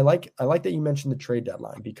 And then I like that you mentioned the trade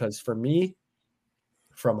deadline because for me,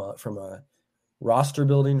 from a roster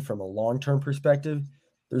building, from a long-term perspective,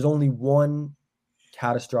 there's only one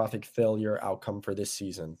catastrophic failure outcome for this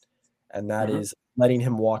season, and that is letting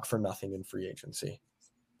him walk for nothing in free agency.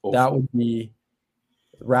 Awful. That would be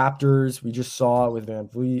Raptors. We just saw it with Van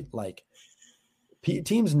Vliet. Like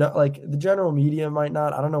teams, not like the general media might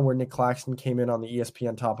not. I don't know where Nick Claxton came in on the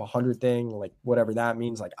ESPN top 100 thing, like whatever that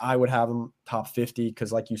means. Like I would have him top 50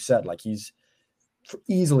 because, like you said, like he's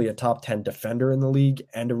easily a top 10 defender in the league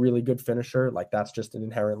and a really good finisher. Like that's just an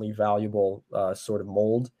inherently valuable sort of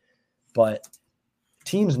mold. But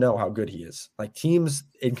teams know how good he is. Like teams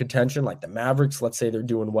in contention, like the Mavericks, let's say they're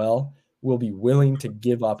doing well, will be willing to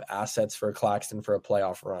give up assets for Claxton for a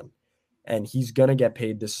playoff run. And he's going to get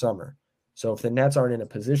paid this summer. So if the Nets aren't in a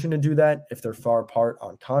position to do that, if they're far apart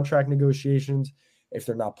on contract negotiations, if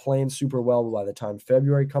they're not playing super well by the time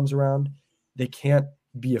February comes around, they can't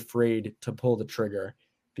be afraid to pull the trigger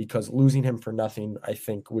because losing him for nothing, I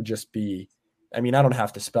think, would just be, I mean, I don't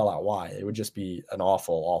have to spell out why. It would just be an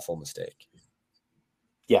awful, awful mistake.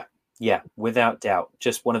 Yeah, without doubt.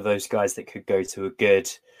 Just one of those guys that could go to a good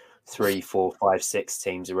 3, 4, 5, 6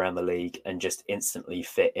 teams around the league and just instantly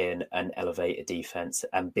fit in and elevate a defense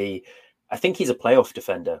and be, I think he's a playoff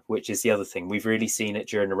defender, which is the other thing. We've really seen it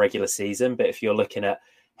during the regular season, but if you're looking at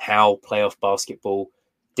how playoff basketball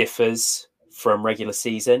differs from regular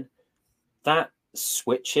season, that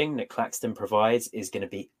switching that Claxton provides is going to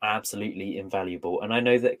be absolutely invaluable. And I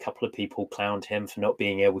know that a couple of people clowned him for not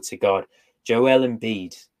being able to guard Joel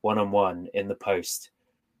Embiid one-on-one in the post.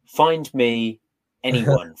 Find me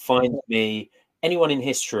anyone in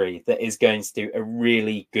history that is going to do a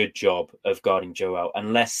really good job of guarding Joel.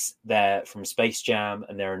 Unless they're from Space Jam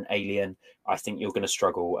and they're an alien, I think you're going to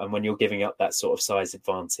struggle. And when you're giving up that sort of size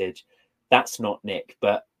advantage, that's not Nick.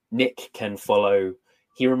 But Nick can follow.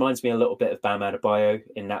 He reminds me a little bit of Bam Adebayo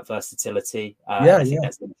in that versatility. I think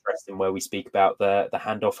that's interesting where we speak about the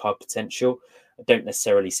handoff hub potential. I don't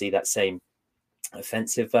necessarily see that same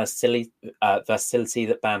offensive versatility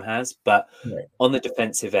that Bam has, but on the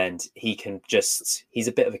defensive end, he's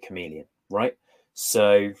a bit of a chameleon, right?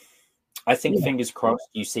 So I think fingers crossed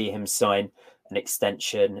you see him sign an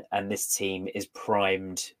extension and this team is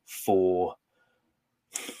primed for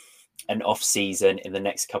an off season in the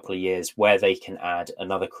next couple of years where they can add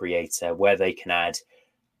another creator, where they can add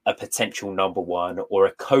a potential number one or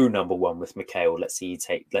a co-number one with Mikhail. Let's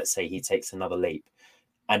say he takes another leap.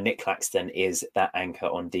 And Nick Claxton is that anchor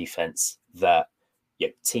on defense that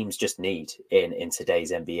teams just need in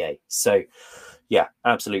today's NBA. So, Yeah,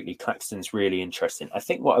 absolutely. Claxton's really interesting. I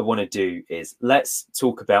think what I want to do is let's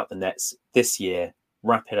talk about the Nets this year,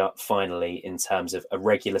 wrap it up finally in terms of a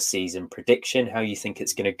regular season prediction, how you think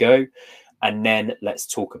it's going to go. And then let's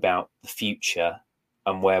talk about the future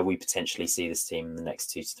and where we potentially see this team in the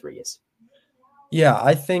next 2 to 3 years. Yeah,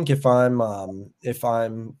 I think if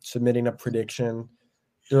I'm submitting a prediction,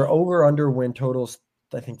 their over under win totals,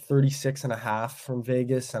 I think 36.5 from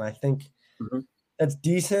Vegas. And I think that's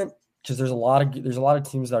decent because there's a lot of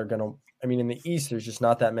teams that are gonna, I mean, in the East, there's just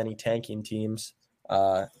not that many tanking teams.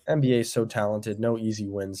 NBA is so talented, no easy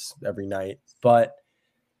wins every night. But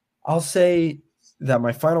I'll say that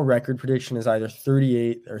my final record prediction is either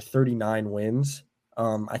 38 or 39 wins.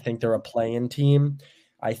 I think they're a play-in team.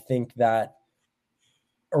 I think that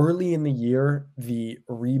early in the year, the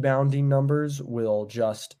rebounding numbers will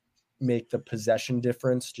just make the possession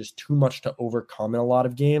difference just too much to overcome in a lot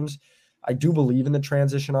of games. I do believe in the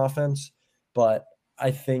transition offense, but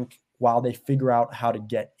I think while they figure out how to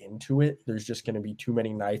get into it, there's just going to be too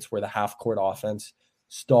many nights where the half court offense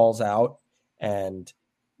stalls out, and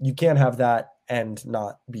you can't have that and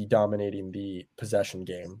not be dominating the possession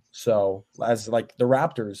game. So, as like the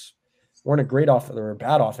Raptors weren't a great they're a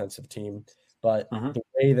bad offensive team, but the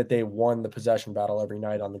way that they won the possession battle every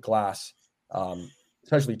night on the glass,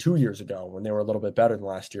 especially 2 years ago when they were a little bit better than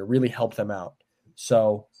last year, really helped them out.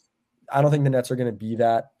 So I don't think the Nets are going to be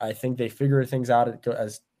that. I think they figure things out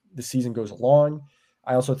as the season goes along.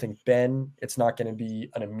 I also think it's not going to be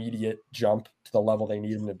an immediate jump to the level they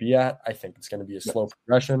need him to be at. I think it's going to be a slow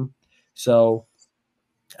progression. So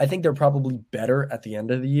I think they're probably better at the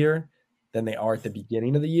end of the year than they are at the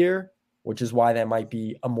beginning of the year, which is why they might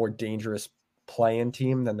be a more dangerous play-in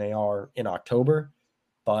team than they are in October.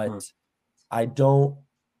 But I don't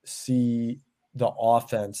see the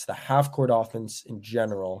offense, the half-court offense in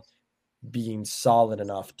general, being solid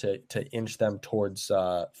enough to inch them towards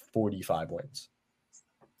 45 wins.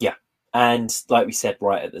 Yeah. And like we said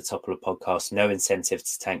right at the top of the podcast, no incentive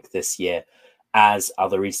to tank this year, as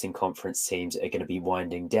other Eastern Conference teams are going to be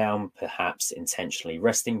winding down, perhaps intentionally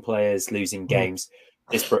resting players, losing games.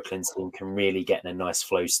 This Brooklyn team can really get in a nice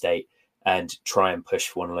flow state and try and push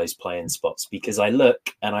for one of those play-in spots. Because I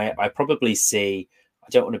look and I probably see, I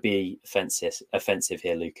don't want to be offensive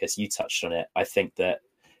here, Lucas. You touched on it. I think that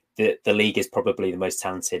the league is probably the most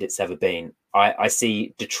talented it's ever been. I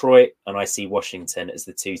see Detroit and I see Washington as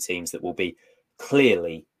the two teams that will be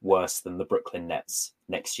clearly worse than the Brooklyn Nets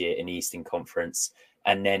next year in the Eastern Conference.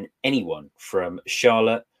 And then anyone from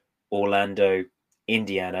Charlotte, Orlando,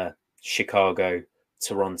 Indiana, Chicago,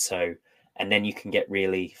 Toronto, and then you can get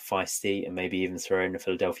really feisty and maybe even throw in the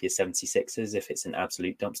Philadelphia 76ers if it's an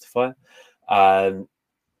absolute dumpster fire.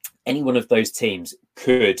 Any one of those teams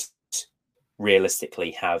could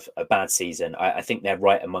realistically have a bad season. I think they're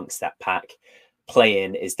right amongst that pack.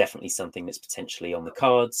 Play-in is definitely something that's potentially on the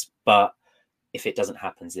cards, but if it doesn't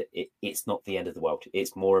happen, it's not the end of the world.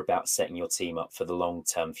 It's more about setting your team up for the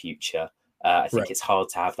long-term future. I think it's hard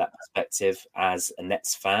to have that perspective as a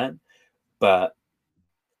Nets fan, but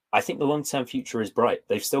I think the long-term future is bright.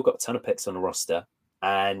 They've still got a ton of picks on the roster,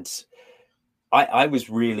 and I was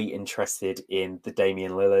really interested in the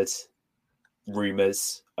Damian Lillard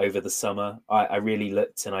rumors over the summer. I really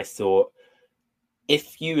looked and I thought,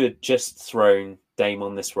 if you had just thrown Dame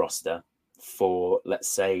on this roster for, let's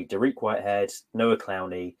say, Derek Whitehead, Noah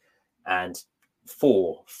Clowney, and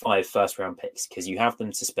 4-5 first-round picks, because you have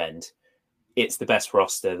them to spend, it's the best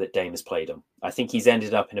roster that Dame has played on. I think he's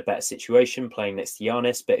ended up in a better situation playing next to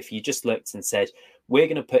Giannis, but if you just looked and said, we're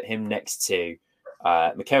going to put him next to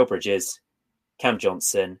Mikal Bridges, Cam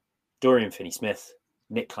Johnson, Dorian Finney-Smith,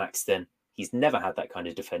 Nick Claxton, he's never had that kind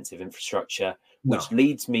of defensive infrastructure, which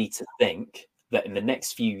leads me to think that in the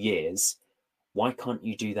next few years, why can't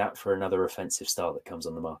you do that for another offensive star that comes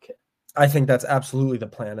on the market? I think that's absolutely the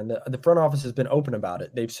plan. And the front office has been open about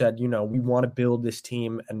it. They've said, we want to build this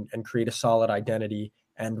team and create a solid identity,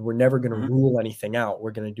 and we're never going to rule anything out.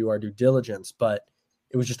 We're going to do our due diligence. But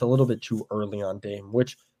it was just a little bit too early on Dame,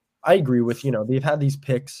 which I agree with. They've had these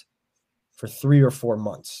picks for 3 or 4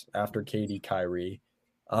 months after KD, Kyrie.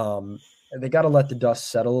 They got to let the dust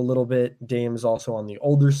settle a little bit. Dame's also on the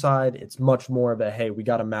older side. It's much more of a, hey, we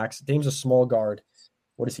got to max. Dame's a small guard.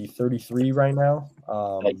 What is he, 33 right now?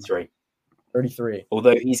 33.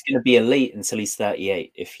 Although he's going to be elite until he's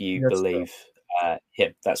 38, if you believe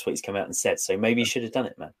him. That's what he's come out and said. So maybe you should have done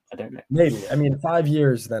it, man. I don't know. Maybe. I mean, 5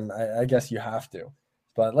 years, then I guess you have to.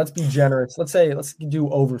 But let's be generous. Let's do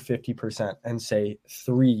over 50% and say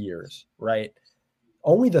 3 years, right?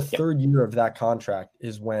 Only the third year of that contract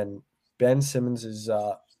is when Ben Simmons'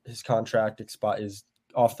 his contract is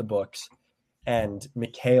off the books, and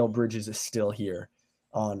Mikal Bridges is still here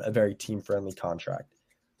on a very team-friendly contract.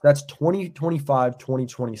 That's 2025,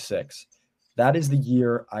 2026. That is the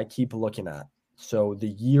year I keep looking at. So the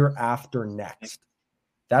year after next.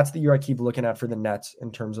 That's the year I keep looking at for the Nets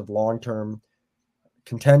in terms of long-term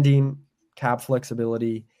contending, cap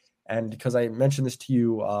flexibility. And because I mentioned this to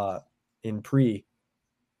you in pre,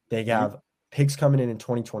 they have picks coming in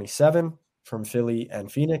 2027 from Philly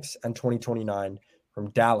and Phoenix and 2029 from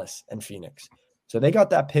Dallas and Phoenix. So they got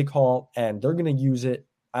that pick haul and they're going to use it.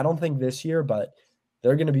 I don't think this year, but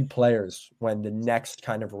they're going to be players when the next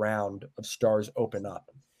kind of round of stars open up.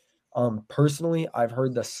 Personally, I've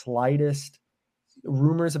heard the slightest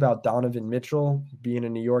rumors about Donovan Mitchell being a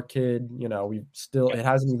New York kid. You know, it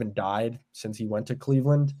hasn't even died since he went to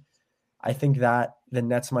Cleveland. I think that the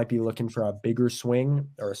Nets might be looking for a bigger swing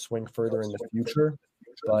or a swing further in the future.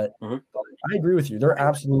 But I agree with you. They're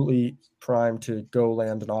absolutely primed to go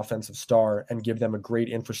land an offensive star and give them a great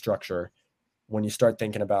infrastructure when you start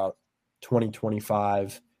thinking about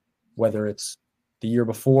 2025, whether it's the year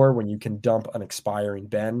before when you can dump an expiring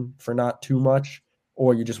Ben for not too much,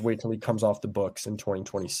 or you just wait till he comes off the books in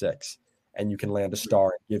 2026 and you can land a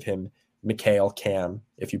star and give him Mikal, Cam.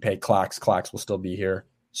 If you pay Clax will still be here.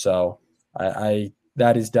 So I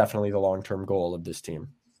that is definitely the long-term goal of this team.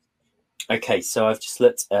 Okay, so I've just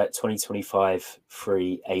looked at 2025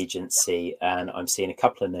 free agency and I'm seeing a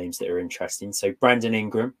couple of names that are interesting. So Brandon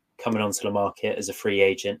Ingram coming onto the market as a free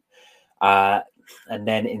agent. And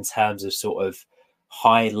then in terms of sort of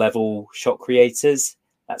high-level shot creators,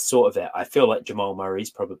 that's sort of it. I feel like Jamal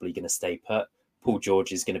Murray's probably going to stay put. Paul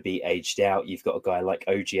George is going to be aged out. You've got a guy like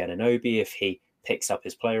OG Anunoby if he picks up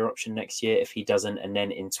his player option next year. If he doesn't, and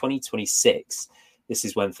then in 2026, this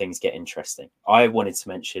is when things get interesting. I wanted to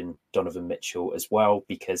mention Donovan Mitchell as well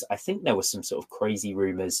because I think there were some sort of crazy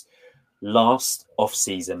rumors last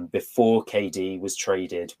offseason before KD was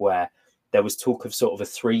traded where there was talk of sort of a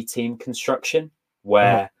 3-team construction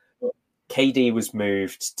where KD was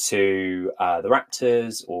moved to the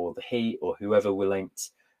Raptors or the Heat or whoever were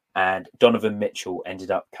linked, and Donovan Mitchell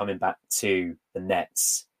ended up coming back to the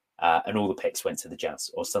Nets, and all the picks went to the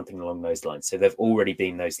Jazz or something along those lines. So there've already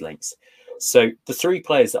been those links. So the 3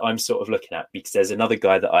 players that I'm sort of looking at, because there's another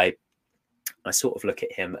guy that I sort of look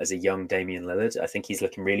at him as a young Damian Lillard. I think he's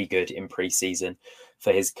looking really good in preseason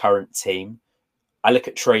for his current team. I look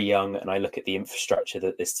at Trae Young and I look at the infrastructure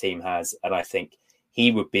that this team has, and I think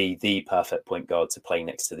he would be the perfect point guard to play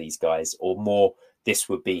next to these guys, or more, this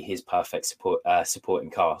would be his perfect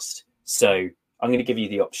supporting cast. So I'm going to give you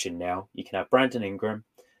the option now. You can have Brandon Ingram,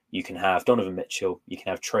 you can have Donovan Mitchell, you can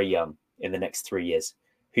have Trae Young in the next 3 years.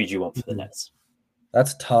 Who do you want for the Nets?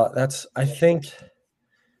 That's tough. I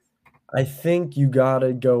think you got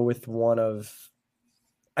to go with one of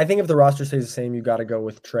 – I think if the roster stays the same, you got to go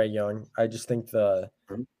with Trae Young. I just think the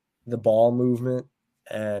ball movement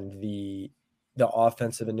and the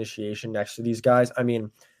offensive initiation next to these guys. I mean,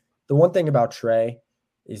 the one thing about Trae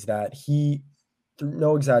is that he, through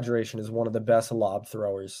no exaggeration, is one of the best lob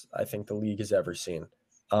throwers I think the league has ever seen.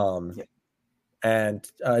 And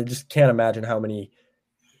I just can't imagine how many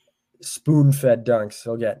spoon-fed dunks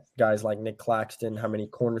he'll get guys like Nick Claxton, how many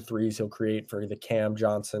corner threes he'll create for the Cam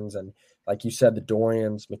Johnsons and, like you said, the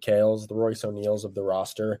Dorians, Mikals, the Royce O'Neals of the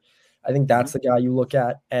roster. I think that's the guy you look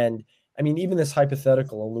at. And, I mean, even this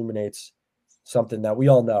hypothetical illuminates something that we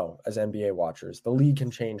all know as NBA watchers. The league can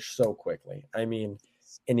change so quickly. I mean,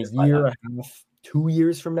 in a year, a half, 2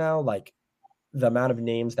 years from now, like the amount of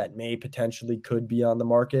names that may potentially could be on the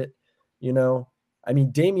market, you know, I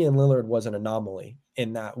mean, Damian Lillard was an anomaly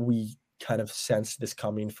in that we kind of sensed this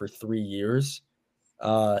coming for 3 years.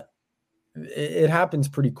 It happens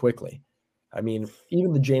pretty quickly. I mean,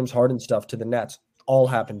 even the James Harden stuff to the Nets all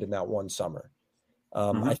happened in that one summer.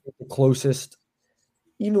 I think the closest,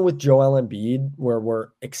 even with Joel Embiid, where we're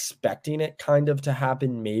expecting it kind of to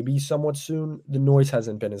happen maybe somewhat soon, the noise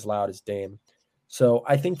hasn't been as loud as Dame. So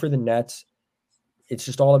I think for the Nets, it's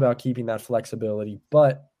just all about keeping that flexibility.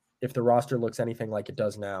 But if the roster looks anything like it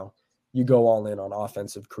does now, you go all in on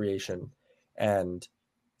offensive creation and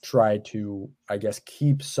try to, I guess,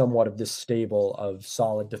 keep somewhat of this stable of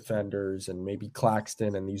solid defenders and maybe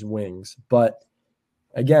Claxton and these wings. But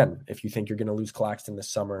again, if you think you're going to lose Claxton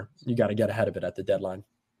this summer, you got to get ahead of it at the deadline.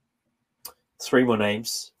 3 more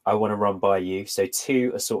names I want to run by you. So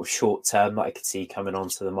 2 are sort of short term that I could see coming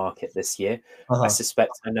onto the market this year. I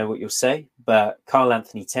suspect I know what you'll say, but Karl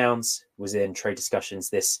Anthony Towns was in trade discussions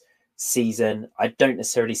this season. I don't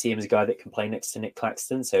necessarily see him as a guy that can play next to Nick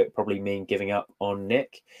Claxton, so it probably mean giving up on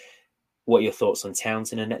Nick. What are your thoughts on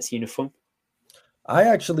Towns in a Nets uniform? I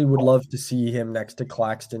actually would love to see him next to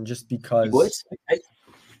Claxton just because. You would? Okay.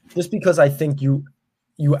 just because I think you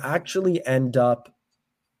actually end up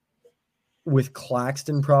with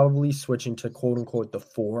Claxton probably switching to quote unquote the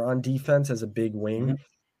 4 on defense as a big wing. Mhm.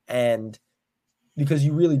 And because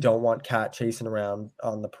you really don't want Cat chasing around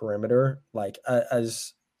on the perimeter, like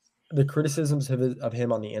as the criticisms of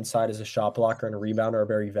him on the inside as a shot blocker and a rebounder are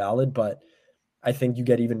very valid, but I think you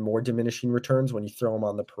get even more diminishing returns when you throw him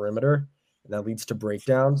on the perimeter, and that leads to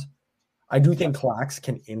breakdowns. I do Yeah, think Clax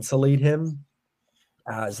can insulate him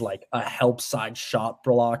as like a help side shot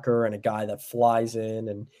blocker and a guy that flies in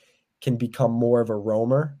and can become more of a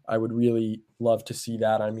roamer. I would really love to see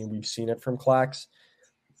that. I mean, we've seen it from Clax.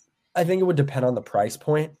 I think it would depend on the price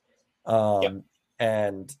point. yeah,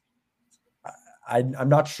 And I'm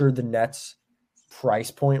not sure the Nets price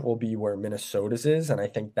point will be where Minnesota's is, and I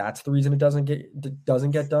think that's the reason it doesn't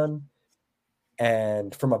get done.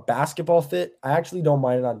 And from a basketball fit, I actually don't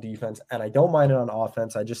mind it on defense, and I don't mind it on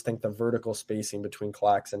offense. I just think the vertical spacing between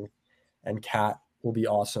Clax and Cat will be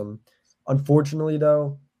awesome. Unfortunately,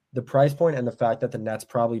 though, the price point and the fact that the Nets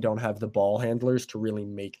probably don't have the ball handlers to really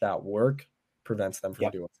make that work prevents them from yeah.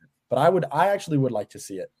 doing it. But I actually would like to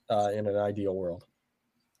see it in an ideal world.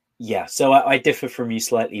 Yeah, so I differ from you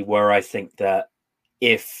slightly where I think that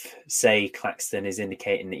if, say, Claxton is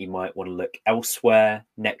indicating that you might want to look elsewhere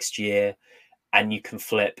next year, and you can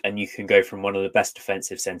flip and you can go from one of the best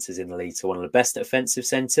defensive centers in the league to one of the best offensive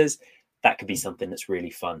centers, that could be something that's really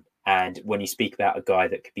fun. And when you speak about a guy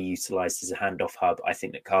that could be utilized as a handoff hub, I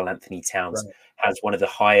think that Karl Anthony Towns Right. has one of the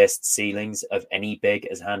highest ceilings of any big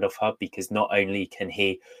as a handoff hub, because not only can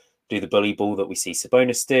he do the bully ball that we see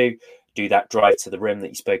Sabonis do that drive to the rim that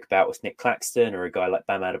you spoke about with Nick Claxton or a guy like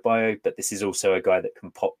Bam Adebayo, but this is also a guy that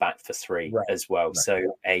can pop back for three Right. as well. Right.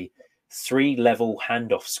 So a 3-level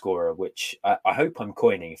handoff scorer, which I hope I'm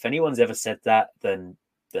coining. If anyone's ever said that, then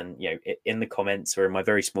in the comments or in my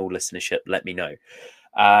very small listenership, let me know.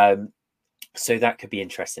 So that could be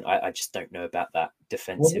interesting. I just don't know about that Well,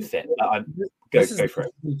 defensive fit. But go this is go the for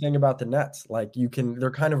it. interesting thing about the Nets. Like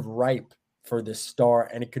they're kind of ripe for this star,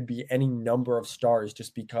 and it could be any number of stars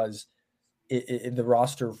just because the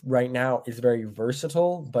roster right now is very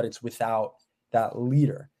versatile, but it's without that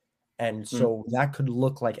leader. And Mm, so that could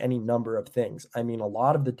look like any number of things. I mean, a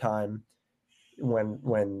lot of the time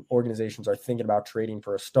when organizations are thinking about trading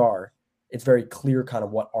for a star, it's very clear kind of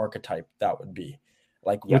what archetype that would be.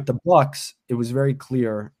 Like yeah. with the Bucks, it was very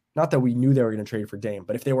clear, not that we knew they were going to trade for Dame,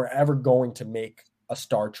 but if they were ever going to make a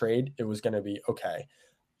star trade, it was going to be okay,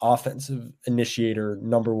 offensive initiator,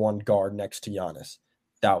 number one guard next to Giannis.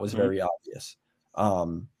 That was Mm, very obvious.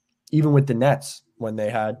 Um, Even with the Nets, when they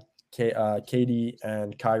had KD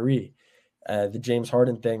and Kyrie, the James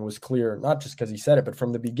Harden thing was clear, not just because he said it, but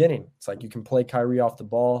from the beginning. It's like you can play Kyrie off the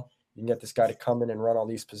ball. You can get this guy to come in and run all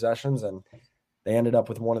these possessions, and they ended up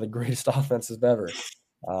with one of the greatest offenses ever.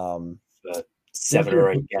 Um, for didn't 7 see it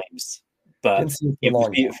or for, 8 games, but didn't see it for it was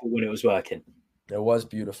long. beautiful when it was working. It was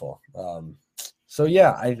beautiful. So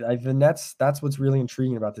yeah, the Nets. That's what's really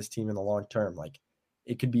intriguing about this team in the long term. Like,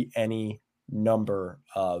 it could be any number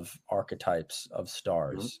of archetypes of Mm-hmm.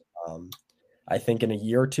 stars. I think in a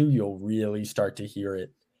year or two, you'll really start to hear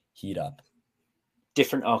it heat up.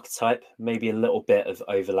 Different archetype, maybe a little bit of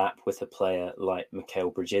overlap with a player like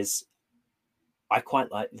Mikal Bridges. I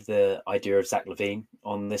quite like the idea of Zach LaVine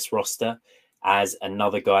on this roster as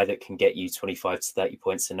another guy that can get you 25 to 30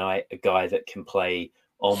 points a night, a guy that can play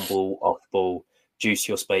on ball, off ball, juice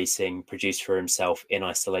your spacing, produce for himself in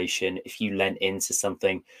isolation. If you lent into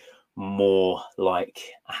something more like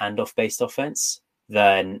a handoff based offense,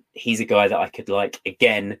 then he's a guy that I could like.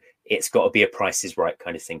 Again, it's got to be a price is right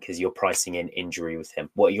kind of thing because you're pricing in injury with him.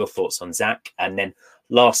 What are your thoughts on Zach? And then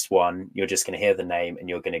last one, you're just going to hear the name and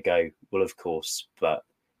you're going to go, well, of course, but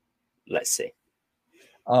let's see.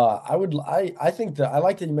 I think that I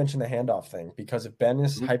like that you mentioned the handoff thing because if Ben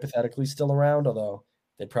is Mhm. hypothetically still around, although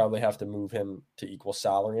they'd probably have to move him to equal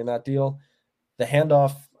salary in that deal, the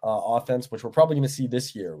handoff offense, which we're probably going to see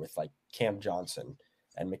this year with like Cam Johnson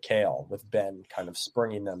and McHale, with Ben kind of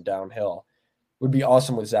springing them downhill, would be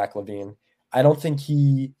awesome with Zach LaVine. I don't think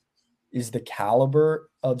he is the caliber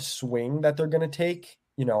of swing that they're going to take.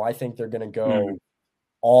 I think they're going to Mm, go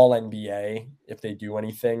all NBA if they do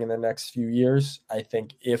anything in the next few years. I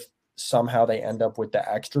think if somehow they end up with the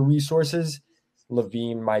extra resources,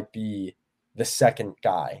 Levine might be the second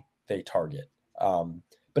guy they target.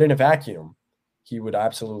 But in a vacuum, he would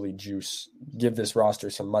absolutely give this roster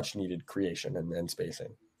some much needed creation and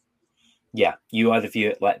spacing. Yeah, you either view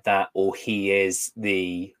it like that, or he is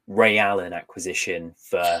the Ray Allen acquisition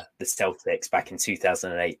for the Celtics back in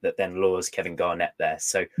 2008 that then lures Kevin Garnett there.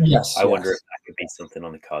 So Yes, I wonder if yes. that could be something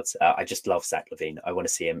on the cards. I just love Zach LaVine. I want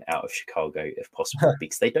to see him out of Chicago if possible,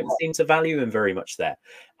 because they don't seem to value him very much there.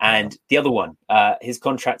 No. And the other one, his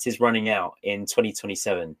contract is running out in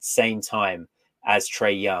 2027, same time as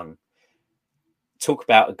Trae Young. Talk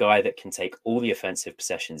about a guy that can take all the offensive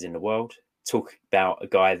possessions in the world. Talk about a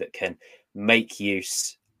guy that can make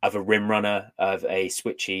use of a rim runner, of a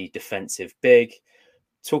switchy defensive big.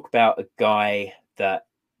 Talk about a guy that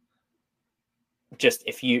just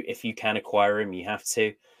if you can acquire him, you have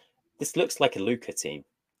to. This looks like a Luka team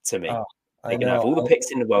to me. Oh, I They're going to have know. all the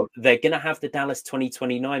picks in the world. They're going to have the Dallas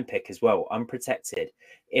 2029 pick as well, unprotected.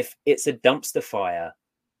 If it's a dumpster fire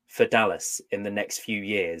for Dallas in the next few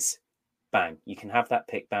years, bang, you can have that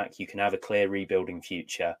pick back. You can have a clear rebuilding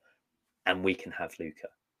future, and we can have Luka.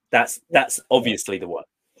 That's obviously the one.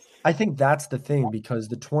 I think that's the thing because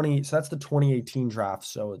that's the 2018 draft.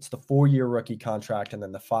 So it's the 4-year rookie contract and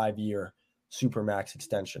then the 5-year supermax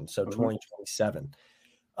extension. So Mm-hmm.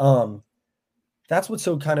 2027. That's what's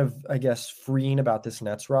so kind of, I guess, freeing about this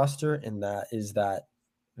Nets roster is that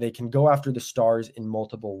they can go after the stars in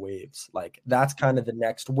multiple waves. Like that's kind of the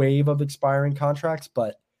next wave of expiring contracts.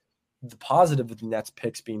 But the positive of the Nets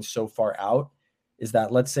picks being so far out is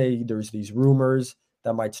that let's say there's these rumors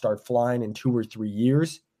that might start flying in 2 or 3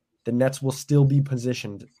 years, the Nets will still be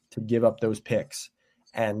positioned to give up those picks.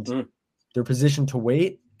 And they're positioned to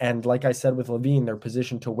wait. And like I said with LaVine, they're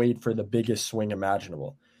positioned to wait for the biggest swing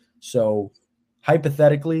imaginable. So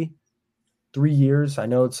hypothetically, 3 years, I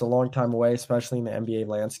know it's a long time away, especially in the NBA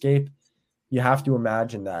landscape. You have to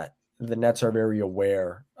imagine that the Nets are very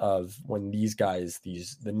aware of when these guys,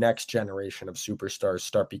 the next generation of superstars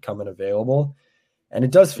start becoming available. And it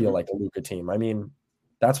does feel like a Luka team. I mean,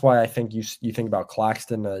 that's why I think you think about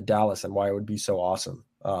Claxton, Dallas, and why it would be so awesome.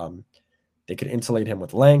 They could insulate him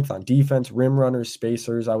with length on defense, rim runners,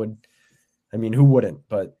 spacers. I mean, who wouldn't?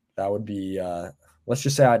 But that would be, let's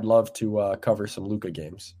just say I'd love to cover some Luka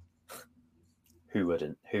games. Who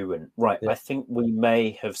wouldn't? Who wouldn't? Right. Yeah. I think we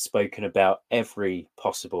may have spoken about every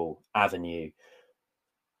possible avenue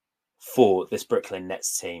for this Brooklyn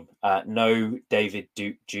Nets team. No David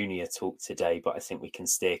Duke Jr. talk today, but I think we can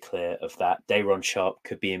steer clear of that. Day'Ron Sharpe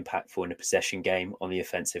could be impactful in a possession game on the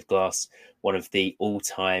offensive glass. One of the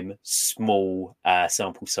all-time small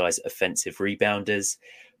sample size offensive rebounders.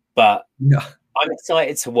 But Yeah. I'm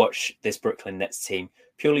excited to watch this Brooklyn Nets team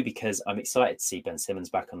purely because I'm excited to see Ben Simmons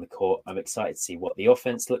back on the court. I'm excited to see what the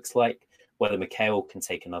offense looks like, whether Mikal can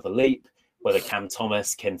take another leap, whether Cam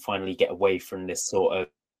Thomas can finally get away from this sort of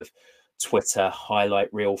Twitter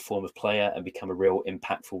highlight reel form of player and become a real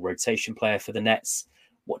impactful rotation player for the Nets.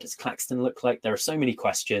 What does Claxton look like? There are so many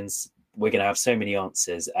questions. We're going to have so many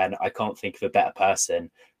answers, and I can't think of a better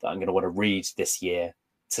person that I'm going to want to read this year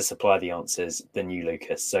to supply the answers than you,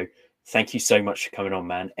 Lucas. So thank you so much for coming on,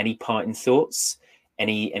 man. Any parting thoughts?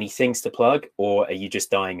 Any things to plug, or are you just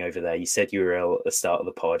dying over there? You said you were ill at the start of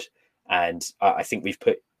the pod, and I think we've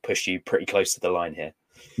pushed you pretty close to the line here.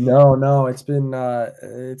 No, it's been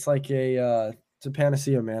it's like it's a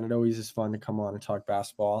panacea, man. It always is fun to come on and talk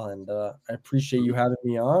basketball, and I appreciate you having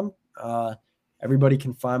me on. Everybody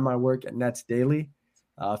can find my work at Nets Daily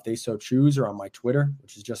if they so choose, or on my Twitter,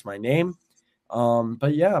 which is just my name.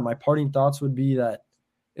 But yeah, my parting thoughts would be that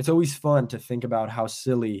it's always fun to think about how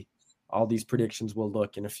silly all these predictions will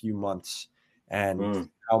look in a few months and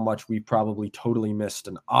how much we probably totally missed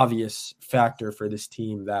an obvious factor for this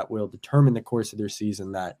team that will determine the course of their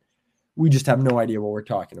season that we just have no idea what we're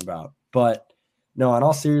talking about. But no, in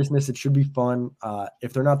all seriousness, it should be fun.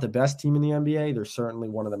 If they're not the best team in the NBA, they're certainly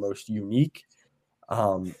one of the most unique.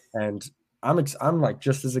 And I'm like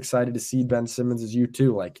just as excited to see Ben Simmons as you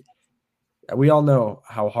too. Like we all know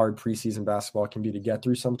how hard preseason basketball can be to get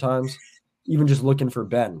through sometimes. Even just looking for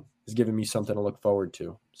Ben is giving me something to look forward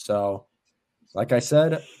to. So, like I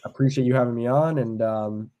said, I appreciate you having me on,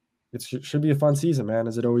 and it should be a fun season, man,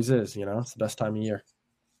 as it always is. You know, it's the best time of year.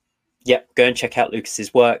 Yep, go and check out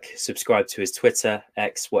Lucas's work. Subscribe to his Twitter,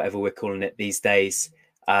 X, whatever we're calling it these days.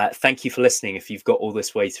 Thank you for listening. If you've got all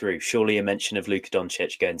this way through, surely a mention of Luka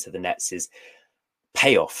Doncic going to the Nets is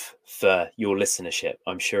payoff for your listenership.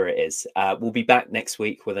 I'm sure it is. We'll be back next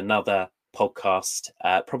week with another podcast,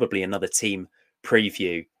 probably another team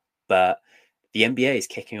preview, but the NBA is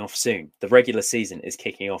kicking off soon. The regular season is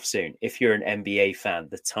kicking off soon. If you're an NBA fan,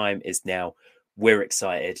 the time is now. We're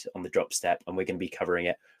excited on the drop step, and we're going to be covering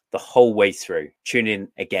it the whole way through. Tune in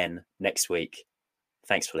again next week.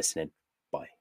 Thanks for listening. Bye.